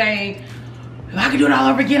people say, if I could do it all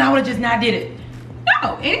over again, I would have just not did it.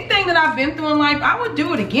 No, anything that I've been through in life, I would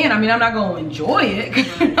do it again. I mean, I'm not gonna enjoy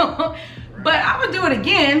it, you know, but I would do it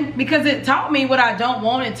again because it taught me what I don't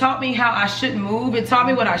want. It taught me how I shouldn't move. It taught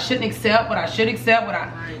me what I shouldn't accept, what I should accept,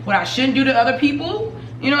 what I shouldn't do to other people.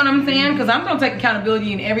 You know what I'm saying? Because I'm gonna take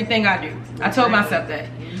accountability in everything I do. I told myself that.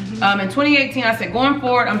 In 2018, I said, going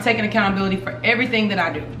forward, I'm taking accountability for everything that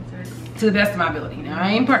I do. To the best of my ability. Now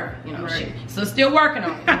I ain't perfect, you know, shit. So still working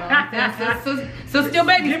on it. You know what I'm saying? So still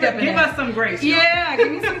baby stepping. Give us some grace. Yeah,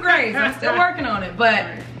 give me some grace. I'm still working on it, but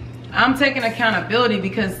I'm taking accountability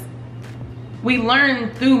because we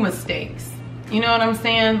learn through mistakes. You know what I'm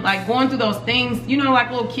saying? Like going through those things. You know,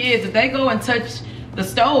 like little kids, if they go and touch the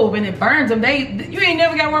stove and it burns them, you ain't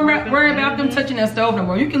never got to worry about them touching that stove no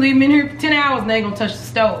more. You can leave them in here for 10 hours and they ain't gonna touch the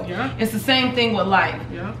stove. Yeah. It's the same thing with life.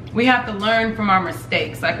 Yeah. We have to learn from our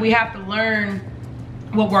mistakes. Like we have to learn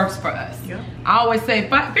what works for us. Yeah. I always say,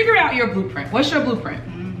 figure out your blueprint. What's your blueprint?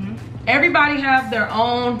 Everybody have their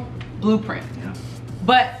own blueprint. Yeah.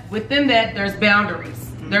 But within that, there's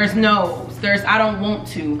boundaries. There's no's. There's I don't want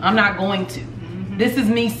to. I'm not going to. This is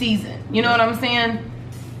me season. You know what I'm saying?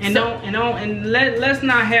 And let's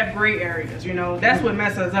not have gray areas. You know, that's what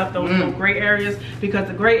messes up those little gray areas, because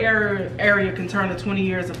the gray area can turn to 20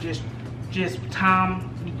 years of just time.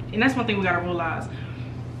 And that's one thing we gotta realize.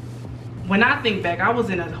 When I think back, I was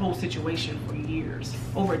in a whole situation for years,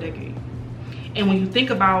 over a decade. And when you think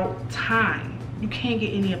about time, you can't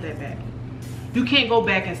get any of that back. You can't go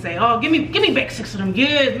back and say, oh, give me back 6 of them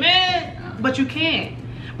years, man. But you can't.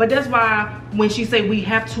 But that's why when she say we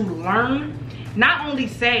have to learn, not only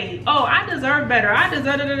say, oh, I deserve better, I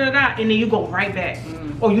deserve da-da-da-da-da, and then you go right back.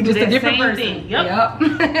 Or you do that same thing. Yep.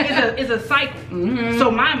 It's a cycle. So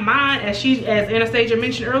my mind, as Anastasia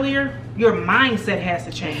mentioned earlier, your mindset has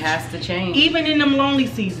to change. It has to change. Even in them lonely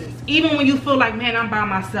seasons, even when you feel like, man, I'm by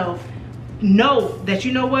myself, know that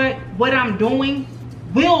you know what I'm doing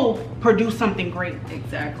will produce something great.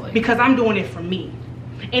 Exactly. Because I'm doing it for me.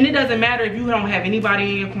 And it doesn't matter if you don't have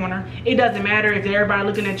anybody in your corner. It doesn't matter if everybody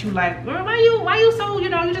looking at you like, why you so, you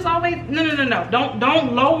know, you just always, no.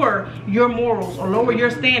 Don't lower your morals or lower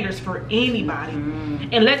your standards for anybody.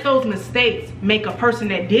 And let those mistakes make a person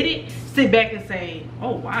that did it sit back and say,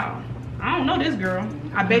 oh wow, I don't know this girl.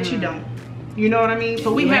 I bet you don't. You know what I mean?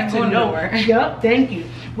 So we have to know. Yep, thank you.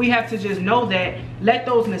 We have to just know that, let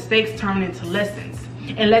those mistakes turn into lessons.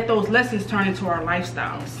 And let those lessons turn into our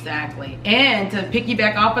lifestyles. Exactly. And to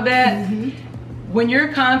piggyback off of that, when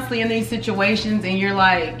you're constantly in these situations and you're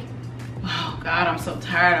like, oh God, I'm so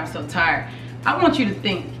tired, I want you to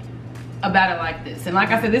think about it like this. And like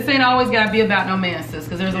I said, this ain't always gotta be about no man, sis,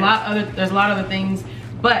 because there's a lot of other things.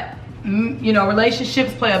 But you know,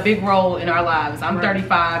 relationships play a big role in our lives. I'm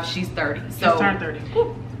 35, she's 30. So just turned 30.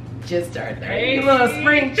 Just turned 30. Hey. Little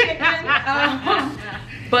spring chicken.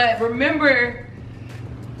 But remember,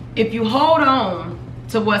 if you hold on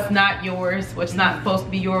to what's not yours, what's not supposed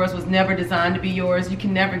to be yours, was never designed to be yours, you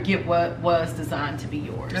can never get what was designed to be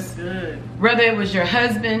yours. That's good. Whether it was your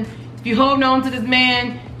husband, if you hold on to this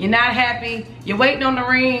man, you're not happy, you're waiting on the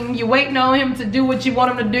ring, you're waiting on him to do what you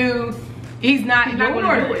want him to do, he's not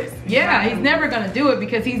yours. Yeah, he's never gonna do it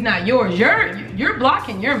because he's not yours. You're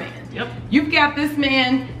blocking your man. Yep. You've got this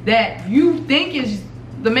man that you think is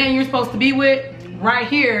the man you're supposed to be with right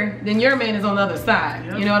here, then your man is on the other side.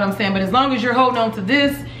 You know what I'm saying? But as long as you're holding on to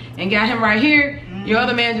this and got him right here, your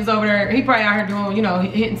other man just over there, he probably out here doing, you know,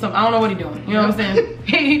 hitting something. I don't know what he's doing. You know what I'm saying?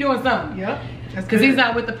 he doing something. Yep. Because he's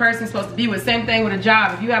not with the person he's supposed to be with. Same thing with a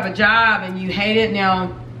job. If you have a job and you hate it,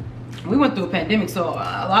 now we went through a pandemic, so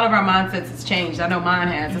a lot of our mindsets has changed. I know mine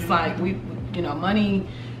has. It's like you know, money.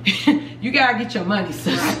 You gotta get your money,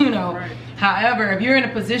 sis. You know. Right. However, if you're in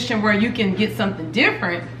a position where you can get something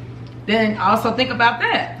different, then also think about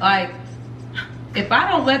that. Like, if I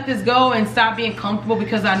don't let this go and stop being comfortable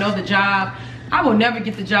because I know the job, I will never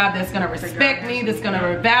get the job that's gonna respect me, that's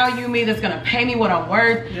gonna value me, that's gonna pay me what I'm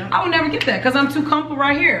worth. I will never get that because I'm too comfortable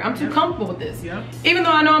right here. I'm too comfortable with this. Even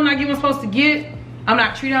though I know I'm not getting what I'm supposed to get, I'm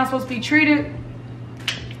not treated how I'm supposed to be treated,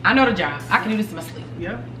 I know the job. I can do this in my sleep.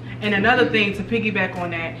 And another thing to piggyback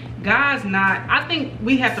on that, God's not, I think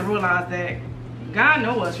we have to realize that God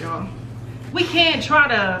knows us, y'all. We can't try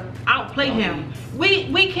to outplay him.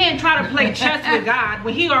 We can't try to play chess with God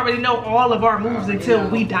when he already know all of our moves until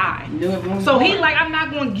we die. So he like, I'm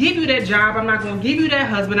not going to give you that job. I'm not going to give you that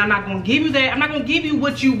husband. I'm not going to give you that. I'm not going to give you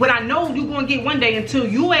what I know you're going to get one day until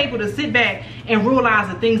you're able to sit back and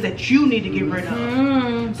realize the things that you need to get rid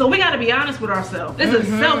of. So we got to be honest with ourselves. This is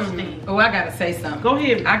self thing. Oh, I got to say something. Go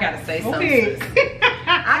ahead. I got to say something.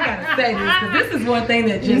 I got to say this because this is one thing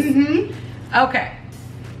that just, okay.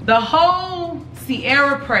 The whole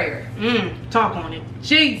Sierra prayer. Talk on it.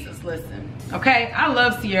 Jesus, listen. Okay, I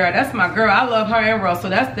love Sierra. That's my girl. I love her and Russell.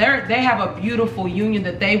 That's they have a beautiful union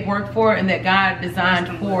that they work for and that God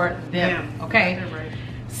designed for them. Okay,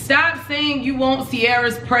 stop saying you want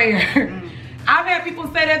Sierra's prayer. I've had people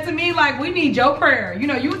say that to me, like, we need your prayer. You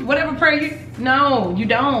know, you whatever prayer you. No, you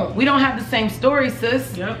don't. We don't have the same story,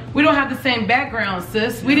 sis. We don't have the same background,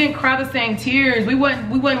 sis. We didn't cry the same tears. We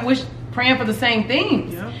wouldn't praying for the same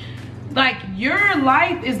things. Like, your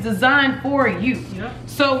life is designed for you.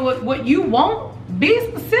 So what you want, be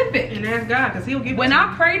specific. And ask God, because he'll give it When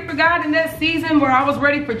I prayed for God in that season where I was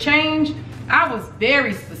ready for change, I was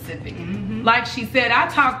very specific. Like she said, I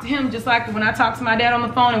talked to him just like when I talked to my dad on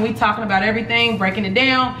the phone and we talking about everything, breaking it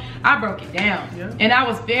down. I broke it down. And I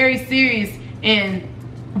was very serious in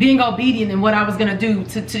being obedient in what I was going to do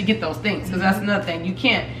to get those things. Because that's another thing. You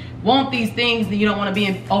can't want these things, then you don't want to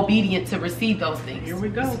be obedient to receive those things. Here we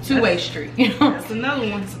go. It's a two-way street. You know? That's another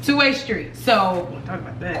one. It's a two-way street. So We'll talk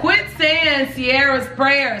about that. quit saying Sierra's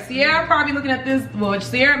prayer. Sierra probably looking at this. Well,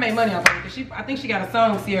 Sierra made money off of it because I think she got a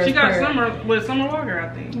song, Sierra's She got prayer. Summer Walker, I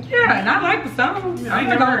think. Yeah, and I like the song. I ain't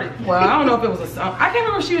never heard it. Well, I don't know if it was a song. I can't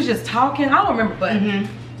remember if she was just talking. I don't remember, but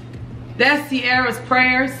that's Sierra's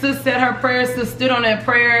prayer. Sis said her prayer. Sis stood on that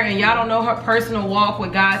prayer, and y'all don't know her personal walk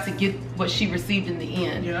with God to get what she received in the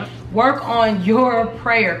end. Yep. Work on your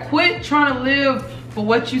prayer. Quit trying to live for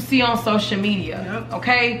what you see on social media. Yep.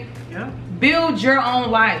 Okay? Yeah. Build your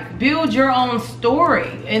own life. Build your own story,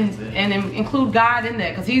 and include God in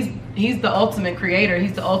that, because He's the ultimate creator.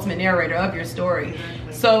 He's the ultimate narrator of your story.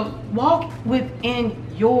 Exactly. So walk within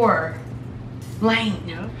your lane.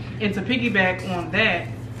 Yeah. And to piggyback on that,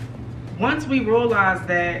 once we realize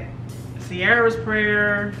that Sierra's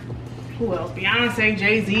prayer, who else? Beyonce,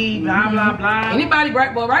 Jay-Z, blah, blah, blah. Anybody,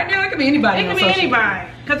 right? Well, right now it could be anybody. It can be anybody.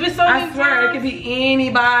 Because we're so I swear, it could be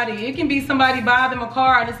anybody. It can be somebody buy them a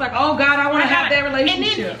car and it's like, oh God, I want to have that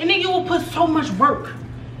relationship. And then you will put so much work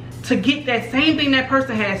to get that same thing that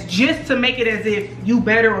person has, just to make it as if you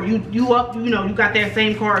better, or you up, you know, you got that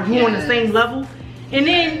same car, you on the same level. And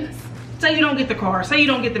then say you don't get the car, say you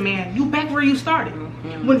don't get the man, you back where you started.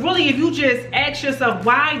 When really, if you just ask yourself,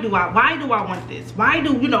 why do I want this? Why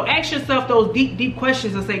do, you know, ask yourself those deep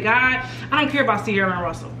questions and say, God, I don't care about Sierra and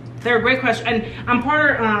Russell. They're a great question. And I'm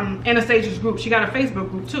part of Anastasia's group. She got a Facebook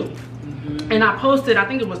group too. And I posted, I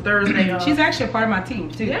think it was Thursday. She's actually a part of my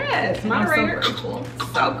team too. Yes, moderator. So cool.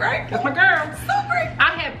 So great. That's my girl. So great.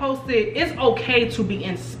 I had posted, it's okay to be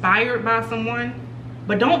inspired by someone,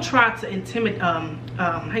 but don't try to intimidate,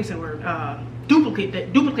 how you say the word?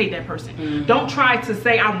 Duplicate that person. Don't try to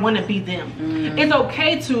say I want to be them. It's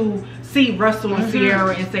okay to see Russell and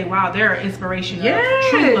Sierra and say, wow, they're an inspiration of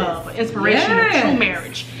true love, an inspiration of true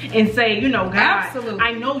marriage, and say, you know, God,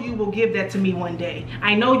 I know you will give that to me one day.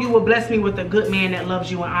 I know you will bless me with a good man that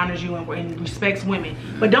loves you and honors you and respects women.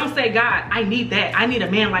 But don't say, God, I need that. I need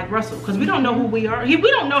a man like Russell, because we don't know who we are. We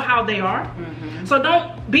don't know how they are. So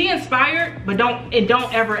don't be inspired, but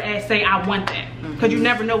don't ever say I want that, because you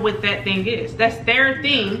never know what that thing is. That's their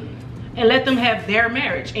thing, and let them have their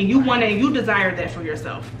marriage, and you desire that for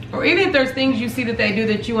yourself. Or even if there's things you see that they do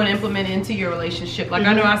that you want to implement into your relationship. Like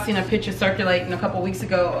I know I seen a picture circulating a couple weeks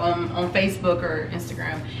ago on Facebook or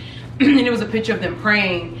Instagram, and it was a picture of them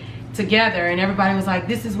praying together, and everybody was like,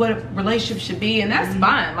 this is what a relationship should be, and that's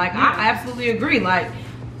fine. Like I absolutely agree. Like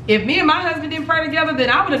if me and my husband didn't pray together, then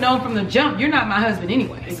I would have known from the jump, you're not my husband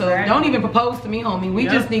anyway. Exactly. So don't even propose to me, homie. We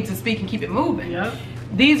just need to speak and keep it moving.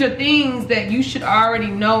 These are things that you should already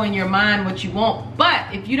know in your mind what you want.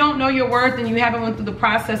 But if you don't know your worth and you haven't went through the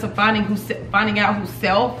process of finding out who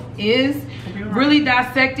self is, really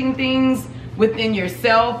dissecting things within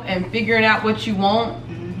yourself and figuring out what you want,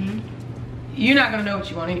 you're not gonna know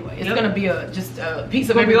what you want anyway. It's gonna be just a piece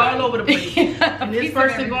of everybody. It's gonna be all over the place. And this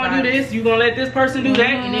person gonna do this, you're gonna let this person do that,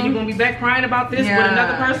 and then you're gonna be back crying about this with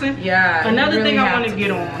another person. Another really thing I want to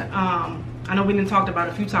get on. I know we didn't talk about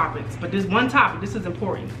a few topics, but this one topic, this is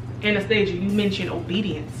important. Anastasia, you mentioned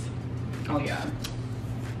obedience. Oh yeah.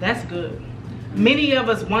 That's good. Many of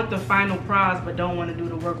us want the final prize, but don't want to do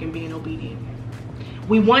the work in being obedient.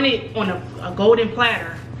 We want it on a golden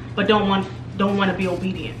platter, but don't want to be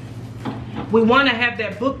obedient. We want to have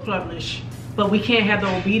that book published, but we can't have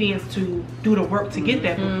the obedience to do the work to get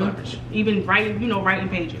that book published. Even writing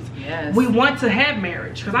pages. We want to have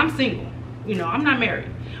marriage, because I'm single. You know, I'm not married.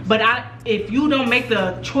 But if you don't make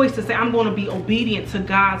the choice to say, I'm going to be obedient to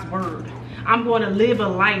God's word, I'm going to live a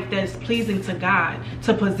life that's pleasing to God,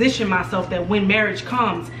 to position myself that when marriage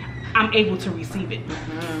comes, I'm able to receive it.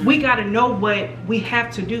 We got to know what we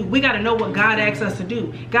have to do. We got to know what God asks us to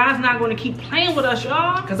do. God's not going to keep playing with us,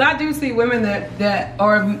 y'all. Because I do see women that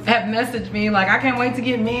have messaged me like, I can't wait to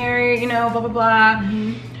get married, you know, blah, blah, blah.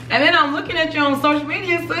 And then I'm looking at you on social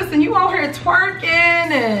media, sis, and you out here twerking.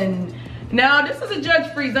 And now this is a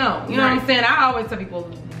judge-free zone. You know what I'm saying? I always tell people,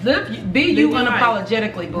 be you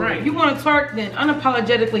unapologetically, boo. If you want to twerk, then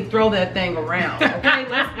unapologetically throw that thing around. Okay,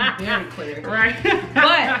 let's be very clear.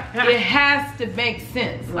 But it has to make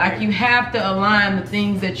sense. Like you have to align the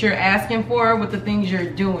things that you're asking for with the things you're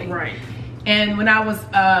doing. And when I was,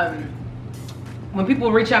 when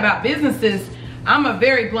people reach out about businesses, I'm a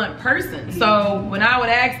very blunt person. So when I would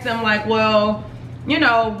ask them like, well, you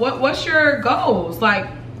know, what's your goals? Like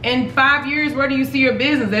in 5 years, where do you see your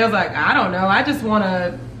business? They was like, I don't know. I just want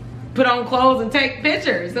to put on clothes and take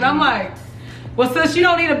pictures. And I'm like, well, sis, you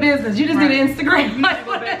don't need a business. You just need an Instagram. You need to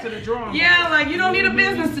go back to the drawing board. Yeah, like you don't need a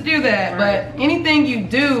business to do that. But anything you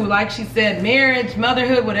do, like she said, marriage,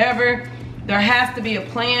 motherhood, whatever, there has to be a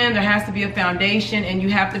plan, there has to be a foundation, and you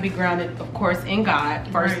have to be grounded, of course, in God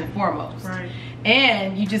first and foremost. Right.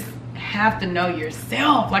 And you just have to know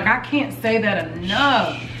yourself. Like, I can't say that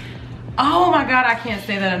enough. Oh my God, I can't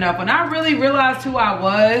say that enough. When I really realized who I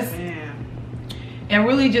was, and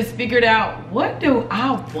really just figured out, what do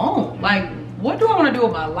I want? Like, what do I want to do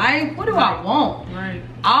with my life? What do I want? Right.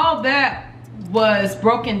 All that was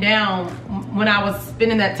broken down when I was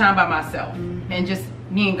spending that time by myself and just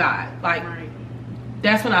me and God. Like,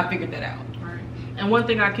 that's when I figured that out. Right. And one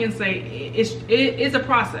thing I can say, it's a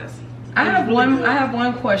process. I have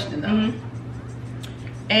one question though.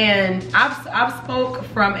 And I've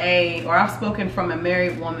spoken from a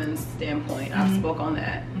married woman's standpoint. I've spoke on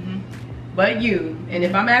that. But you, and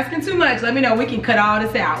if I'm asking too much, let me know. We can cut all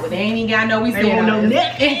this out. They ain't even gotta know we said no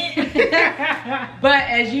But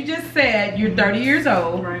as you just said, you're 30 years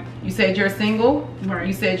old. Right. You said you're single. Right.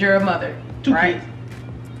 You said you're a mother. Two kids.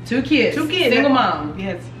 Two kids. Single mom.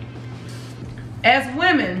 Yes. As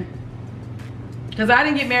women, because I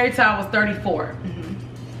didn't get married till I was 34.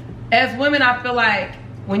 As women, I feel like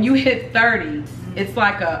when you hit 30, it's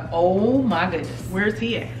like oh my goodness. Where's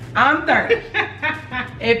he at? I'm 30.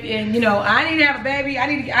 And you know, I need to have a baby. I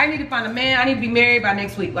need to find a man. I need to be married by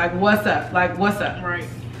next week. Like, what's up? Like, what's up? Right.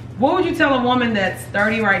 What would you tell a woman that's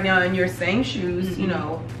 30 right now in your same shoes, you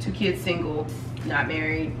know, 2 kids, single, not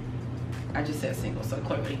married? I just said single, so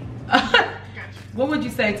clearly. What would you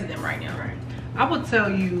say to them right now? Right. I would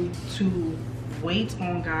tell you to wait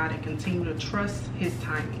on God and continue to trust his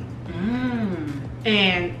timing.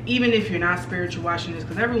 And even if you're not spiritual watching this,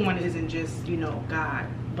 because everyone isn't just, you know, God,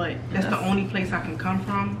 but that's the only place I can come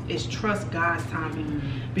from, is trust God's timing.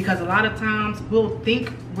 Because a lot of times we'll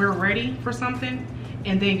think we're ready for something,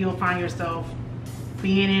 and then you'll find yourself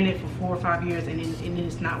being in it for 4 or 5 years, and then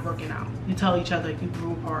it's not working out. You tell each other you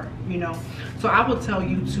grew apart, you know. So I would tell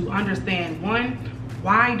you to understand, one,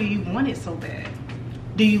 why do you want it so bad?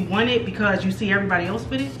 Do you want it because you see everybody else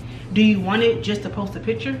with it? Do you want it just to post a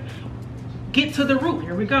picture? Get to the root.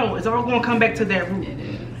 Here we go. It's all going to come back to that root.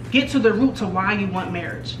 Get to the root to why you want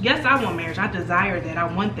marriage. Yes, I want marriage. I desire that.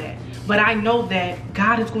 I want that. But I know that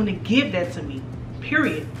God is going to give that to me,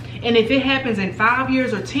 period. And if it happens in 5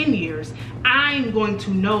 years or 10 years, I'm going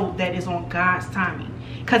to know that it's on God's timing.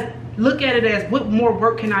 Because look at it as, what more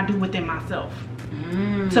work can I do within myself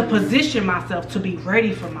to position myself to be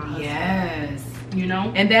ready for my husband? Yes. You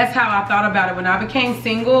know? And that's how I thought about it. When I became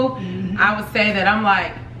single, I would say that I'm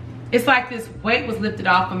like, it's like this weight was lifted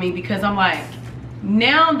off of me, because I'm like,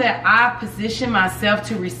 now that I position myself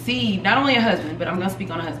to receive not only a husband, but I'm going to speak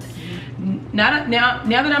on a husband. Now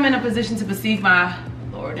that I'm in a position to receive my,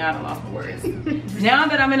 Lord, now I lost my words. Now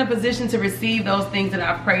that I'm in a position to receive those things that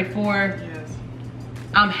I've prayed for,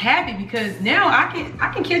 I'm happy, because now I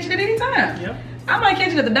can catch it at any time. Yep. I might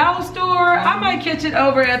catch it at the dollar store. I might catch it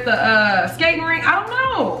over at the skating rink. I don't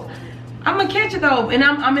know. I'm gonna catch it though, and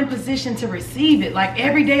I'm in position to receive it. Like,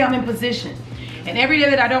 every day I'm in position, and every day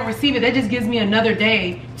that I don't receive it, that just gives me another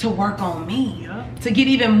day to work on me, to get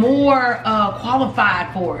even more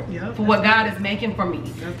qualified for it, for what God is making for me.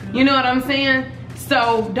 You know what I'm saying?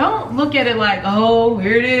 So don't look at it like, oh,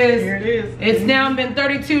 here it is. Here it is. It's now been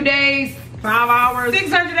 32 days, 5 hours,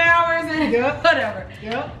 600 hours, and whatever.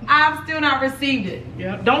 I've still not received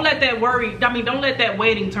it. Don't let that worry, don't let that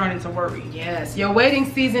waiting turn into worry. Yes, your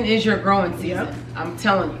waiting season is your growing season. I'm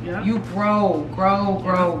telling you. You grow.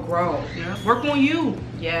 Work on you.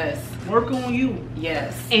 Yes. Work on you.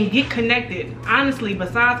 Yes. And get connected. Honestly,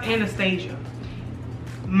 besides Anastasia,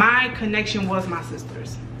 my connection was my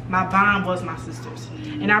sisters. My bond was my sisters.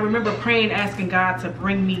 And I remember praying, asking God to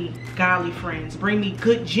bring me godly friends, bring me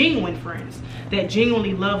good, genuine friends that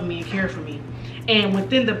genuinely love me and care for me. And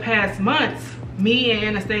within the past months, me and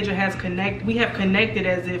Anastasia we have connected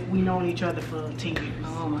as if we known each other for 10 years.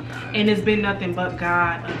 Oh my God. And it's been nothing but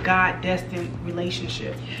God, a God-destined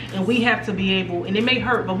relationship. And we have to be able, and it may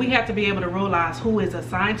hurt, but we have to be able to realize who is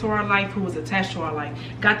assigned to our life, who is attached to our life.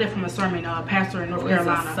 Got that from a sermon, pastor in North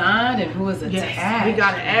Carolina. Who is assigned and who is attached. Yes, we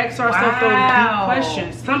got to ask ourselves those deep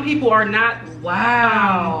questions. Some people are not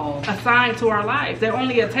assigned to our lives. They're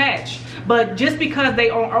only attached. But just because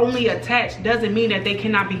they are only attached doesn't mean that they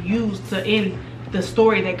cannot be used to end the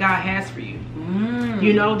story that God has for you.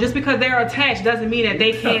 You know, just because they're attached doesn't mean that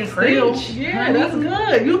they can't still. Yeah, that's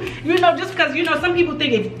good. You know, just because, you know, some people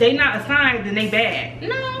think if they not assigned, then they bad.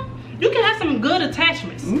 No. You can have some good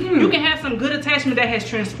attachments. You can have some good attachment that has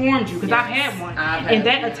transformed you, because I've had one. And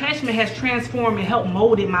that attachment has transformed and helped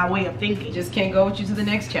molded my way of thinking. Just can't go with you to the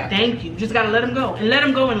next chapter. Thank you. Just got to let them go. And let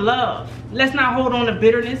them go in love. Let's not hold on to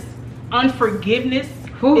bitterness. Unforgiveness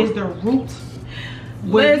is the root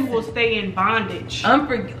where you will stay in bondage.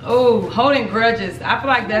 Holding grudges. I feel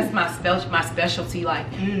like that's my specialty. Like,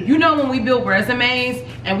 you know, when we build resumes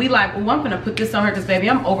and we like, oh, I'm gonna put this on her because baby,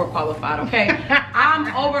 I'm overqualified. Okay,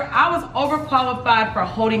 I was overqualified for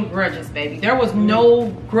holding grudges, baby. There was no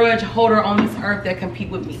grudge holder on this earth that compete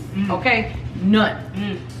with me. Okay,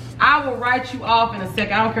 none. I will write you off in a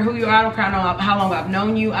second. I don't care who you are. I don't care how long I've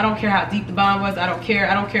known you. I don't care how deep the bond was. I don't care.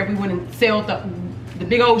 I don't care if we went and sailed the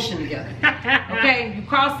big ocean together. Okay, you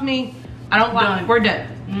crossed me, I don't like, we're done.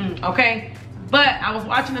 Okay, but I was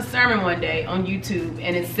watching a sermon one day on YouTube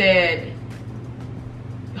and it said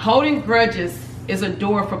holding grudges is a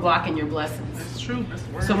door for blocking your blessings. That's true. That's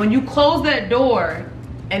the word. So when you close that door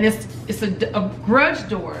and it's a grudge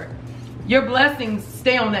door, your blessings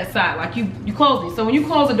stay on that side. Like you close it. So when you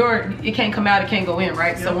close the door, it can't come out, it can't go in,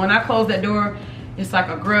 right? Yep. So when I close that door, it's like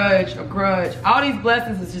a grudge. All these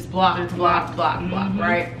blessings is just blocked,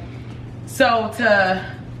 right? So to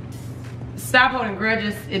stop holding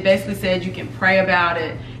grudges, it basically said you can pray about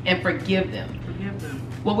it and forgive them.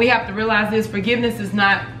 What we have to realize is forgiveness is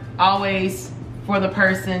not always for the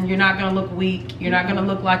person. You're not gonna look weak. You're not gonna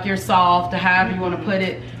look like you're soft or however you wanna put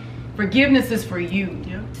it. Forgiveness is for you.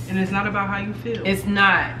 Yeah. And it's not about how you feel. It's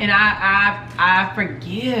not. And I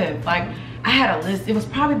forgive. Like, I had a list. It was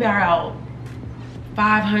probably about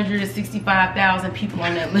 565,000 people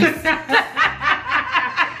on that list.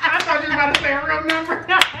 I thought you were about to say a real number. I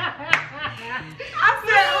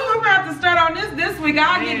said, oh, I'm about to start on this week.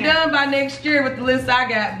 I'll get done by next year with the list I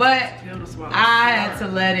got. But I had to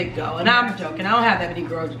let it go. And I'm joking. I don't have that many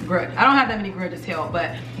grudges. I don't have that many grudges held.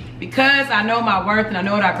 But because I know my worth and I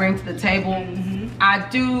know what I bring to the table, I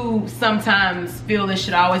do sometimes feel this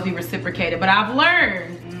should always be reciprocated. But I've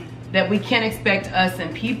learned that we can't expect us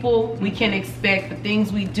and people. We can't expect the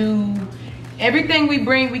things we do. Everything we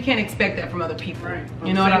bring, we can't expect that from other people. Right.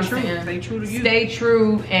 You know what I'm saying? Stay true to you. Stay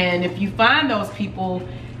true. And if you find those people,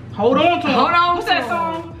 hold on to them. Hold on. What's that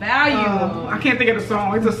song? Value. I can't think of the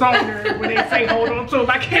song. It's a song when they say hold on to them.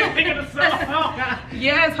 I can't think of the song.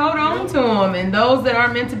 Yes, hold on to them. And those that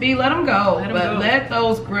aren't meant to be, let them go. Let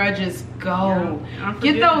those grudges go. Yeah.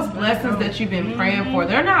 Get those blessings that you've been praying for.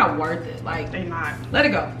 They're not worth it. Like, they're not. Let it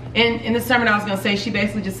go. And in the sermon I was going to say, she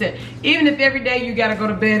basically just said, even if every day you got to go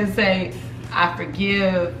to bed and say, I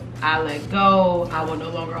forgive, I let go, I will no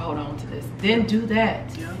longer hold on to this. Then do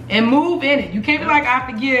that. Yeah. And move in it. You can't be like, I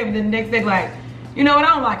forgive, and then the next day like, you know what, I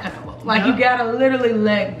don't like her no more. Like, you got to literally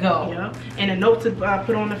let go. Yeah. And a note to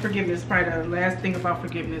put on the forgiveness, probably the last thing about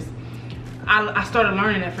forgiveness. I started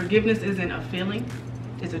learning that forgiveness isn't a feeling,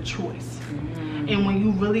 it's a choice. And when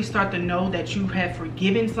you really start to know that you have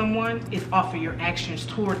forgiven someone, it's off of your actions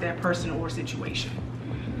toward that person or situation.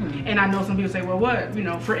 And I know some people say, well, what? You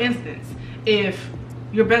know, for instance, if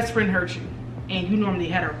your best friend hurt you and you normally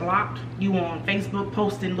had her blocked, you on Facebook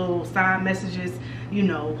posting little side messages, you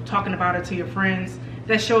know, talking about it to your friends,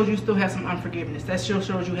 that shows you still have some unforgiveness. That still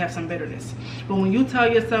shows you have some bitterness. But when you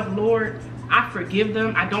tell yourself, Lord, I forgive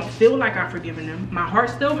them, I don't feel like I've forgiven them, my heart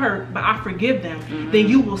still hurt, but I forgive them, then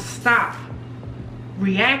you will stop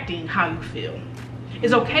reacting how you feel.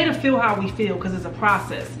 It's okay to feel how we feel because it's a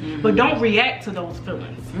process, but don't react to those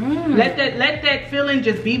feelings. Let that feeling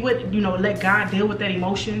just be with, you know, let God deal with that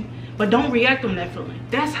emotion, but don't react on that feeling.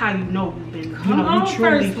 That's how you know you've been, you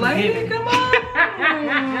truly forgiven. Come on.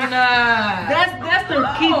 That's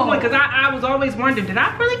the key point, because I was always wondering, did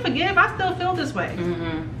I really forgive? I still feel this way.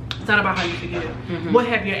 It's not about how you forgive. What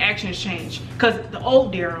have your actions changed? Because the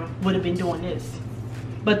old Dara would have been doing this,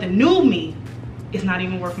 but the new me, it's not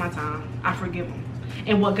even worth my time. I forgive them.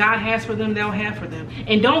 And what God has for them, they'll have for them.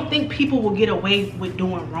 And don't think people will get away with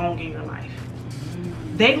doing wrong in your life.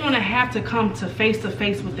 They're going to have to come to face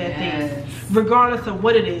with that thing, regardless of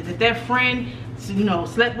what it is. If that friend, you know,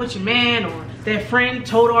 slept with your man, or that friend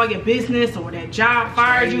told all your business, or that job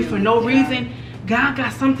fired you for no reason, God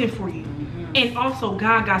got something for you. And also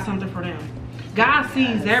God got something for them. God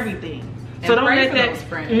sees everything. So don't let that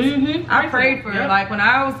friends. I prayed for her. Like when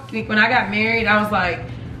I got married, I was like,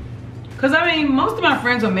 because I mean, most of my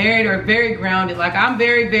friends are married or very grounded. Like, I'm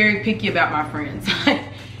very, very picky about my friends.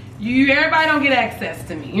 Everybody don't get access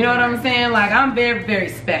to me. You know what I'm saying? Like, I'm very, very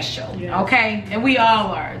special. Okay? And we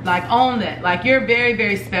all are. Like, own that. Like, you're very,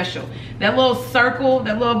 very special. That little circle,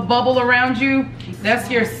 that little bubble around you,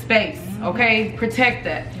 that's your space. Okay? Protect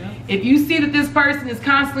that. If you see that this person is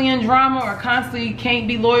constantly in drama or constantly can't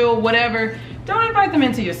be loyal, whatever, don't invite them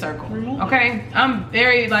into your circle. Okay? I'm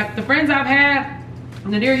very, like, the friends I've had,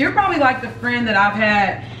 Nadira, you're probably like the friend that I've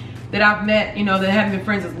had, that I've met, you know, that haven't been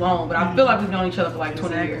friends as long, but I feel like we've known each other for like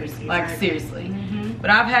 20 years. Like, seriously. But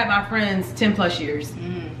I've had my friends 10 plus years.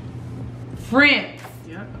 Friends.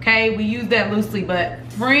 Yep. Okay, we use that loosely, but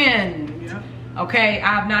friends. Yep. Okay,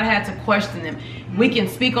 I've not had to question them. We can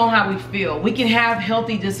speak on how we feel. We can have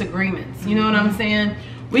healthy disagreements. You know what I'm saying?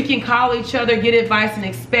 We can call each other, get advice, and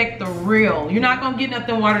expect the real. You're not gonna get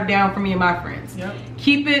nothing watered down from me and my friends. Yep.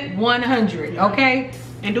 Keep it 100, Yep. okay?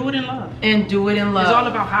 And do it in love. And do it in love. It's all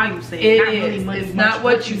about how you say it. It Not is. really much, It's not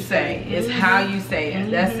what you say. say. It's how you say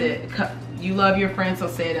it. That's it. You love your friends, so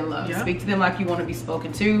say it in love. Yep. Speak to them like you want to be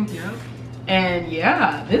spoken to. Yep. And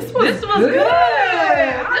yeah, this was good.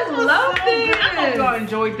 I I love this. I hope y'all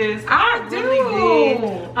enjoyed this. I do. Really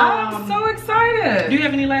did. I'm so excited. Do you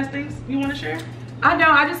have any last things you want to share? I don't.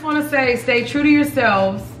 I just want to say, stay true to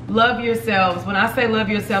yourselves. Love yourselves. When I say love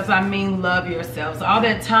yourselves, I mean love yourselves. All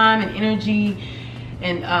that time and energy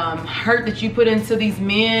and hurt that you put into these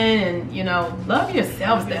men, and you know, love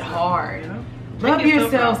yourselves that hard. Yeah. Love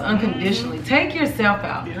yourselves out. unconditionally. Take yourself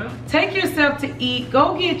out. Yeah. Take yourself to eat.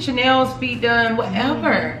 Go get your nails, feet done,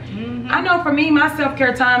 whatever. I know for me, my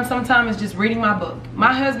self-care time sometimes is just reading my book.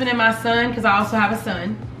 My husband and my son, because I also have a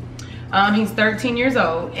son, he's 13 years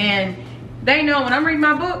old, and they know when I'm reading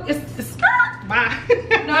my book, it's Bye.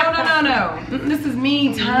 No. This is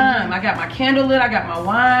me time. I got my candle lit. I got my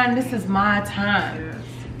wine. This is my time. Yes.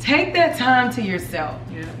 Take that time to yourself.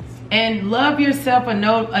 Yes. And love yourself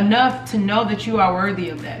enough to know that you are worthy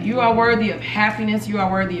of that. You are worthy of happiness. You are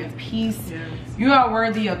worthy of peace. Yes. You are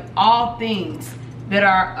worthy of all things that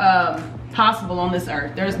are possible on this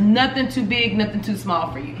earth. There's nothing too big, nothing too small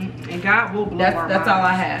for you. And God will blow our That's all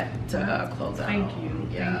I minds. had to close out. Thank you.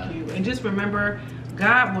 Yeah. Thank you. And just remember,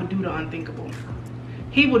 God will do the unthinkable.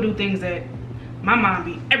 He will do things that my mind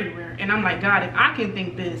be everywhere. And I'm like, God, if I can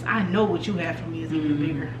think this, I know what you have for me is even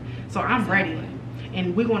bigger. So I'm ready.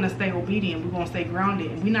 And we're going to stay obedient. We're going to stay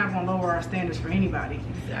grounded. And we're not going to lower our standards for anybody.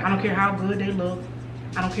 Exactly. I don't care how good they look.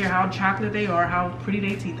 I don't care how chocolate they are, how pretty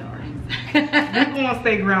their teeth are. We're going to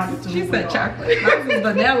stay grounded. She said chocolate. Mine is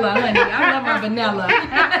vanilla, honey. I love my vanilla.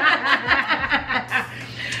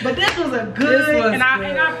 But this was a good, and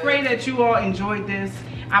I pray that you all enjoyed this.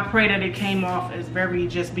 I pray that it came off as very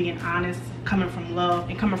just being honest, coming from love,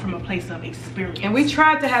 and coming from a place of experience. And we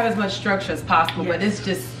tried to have as much structure as possible, but it's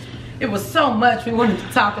just, it was so much we wanted to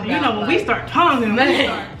talk about. You know, when we start talking, we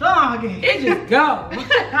start talking. It just go.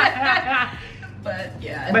 But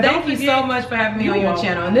yeah, but thank you so much for having me on your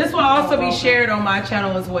channel. And this will also be shared on my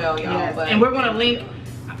channel as well, y'all. Yes. But and we're gonna link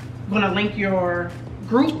your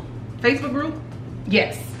group, Facebook group.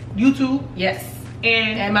 Yes. YouTube. Yes.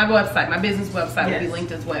 And my website, my business website will be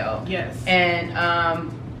linked as well. Yes. And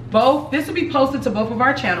this will be posted to both of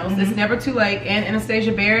our channels. It's Never Too Late and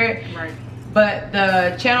Anastasia Barrett. Right. But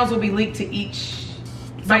the channels will be linked to each.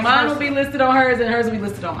 So mine will be listed on hers and hers will be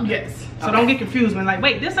listed on mine. Yes. So don't get confused when like,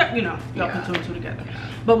 wait, this, you know, y'all put two and two together.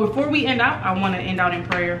 But before we end out, I want to end out in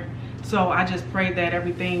prayer. So I just pray that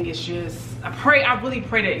everything is just, I really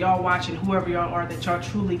pray that y'all watching, whoever y'all are, that y'all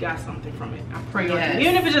truly got something from it. I pray y'all do,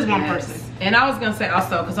 even if it's just one person. And I was going to say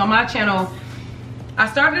also, because on my channel, I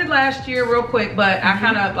started it last year real quick, but I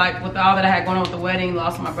kind of like with all that I had going on with the wedding,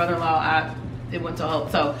 lost my brother-in-law, it went to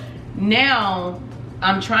hope. So now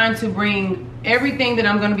I'm trying to bring everything that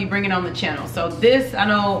I'm going to be bringing on the channel. So this, I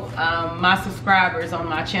know my subscribers on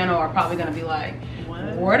my channel are probably going to be like,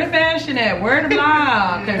 where the fashion at? Where the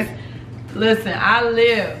blog? Because listen, I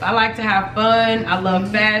like to have fun. I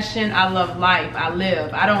love fashion. I love life.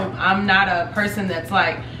 I'm not a person that's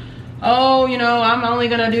like, oh, you know, I'm only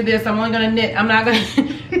going to do this. I'm only going to knit. I'm not going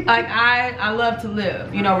to, like, I love to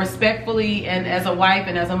live, you know, respectfully and as a wife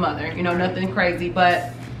and as a mother, you know, nothing crazy.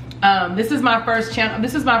 But this is my first channel.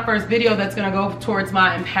 This is my first video that's going to go towards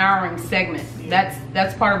my empowering segment.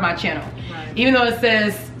 That's part of my channel. Right. Even though it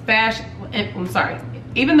says fashion,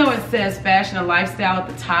 even though it says fashion and lifestyle at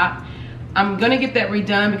the top, I'm going to get that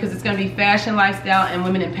redone because it's going to be fashion, lifestyle, and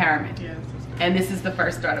women empowerment. Yes. And this is the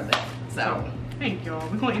first start of that. So thank y'all.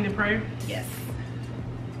 We're going to end in prayer. Yes.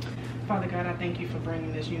 Father God, I thank you for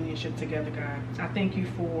bringing this unionship together, God. I thank you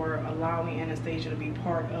for allowing Anastasia to be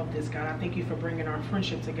part of this, God. I thank you for bringing our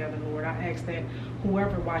friendship together, Lord. I ask that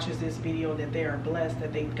whoever watches this video, that they are blessed,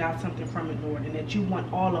 that they got something from it, Lord, and that you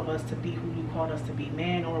want all of us to be who you called us to be,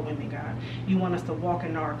 man or women, God. You want us to walk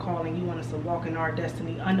in our calling. You want us to walk in our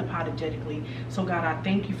destiny unapologetically. So, God, I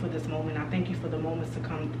thank you for this moment. I thank you for the moments to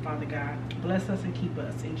come, Father God. Bless us and keep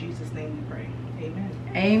us. In Jesus' name we pray. Amen.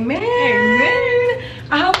 Amen. Amen.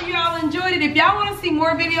 I hope you all enjoyed it. If y'all want to see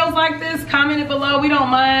more videos like this, comment it below. We don't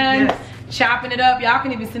mind chopping it up. Y'all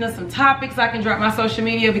can even send us some topics. I can drop my social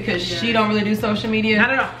media because she don't really do social media. Not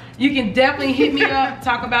at all. You can definitely hit me up,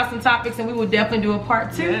 talk about some topics, and we will definitely do a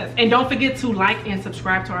part 2. Yes. And don't forget to like and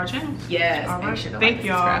subscribe to our channel. Yes. All right. Sure Thank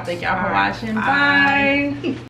y'all. Thank y'all for watching. Bye.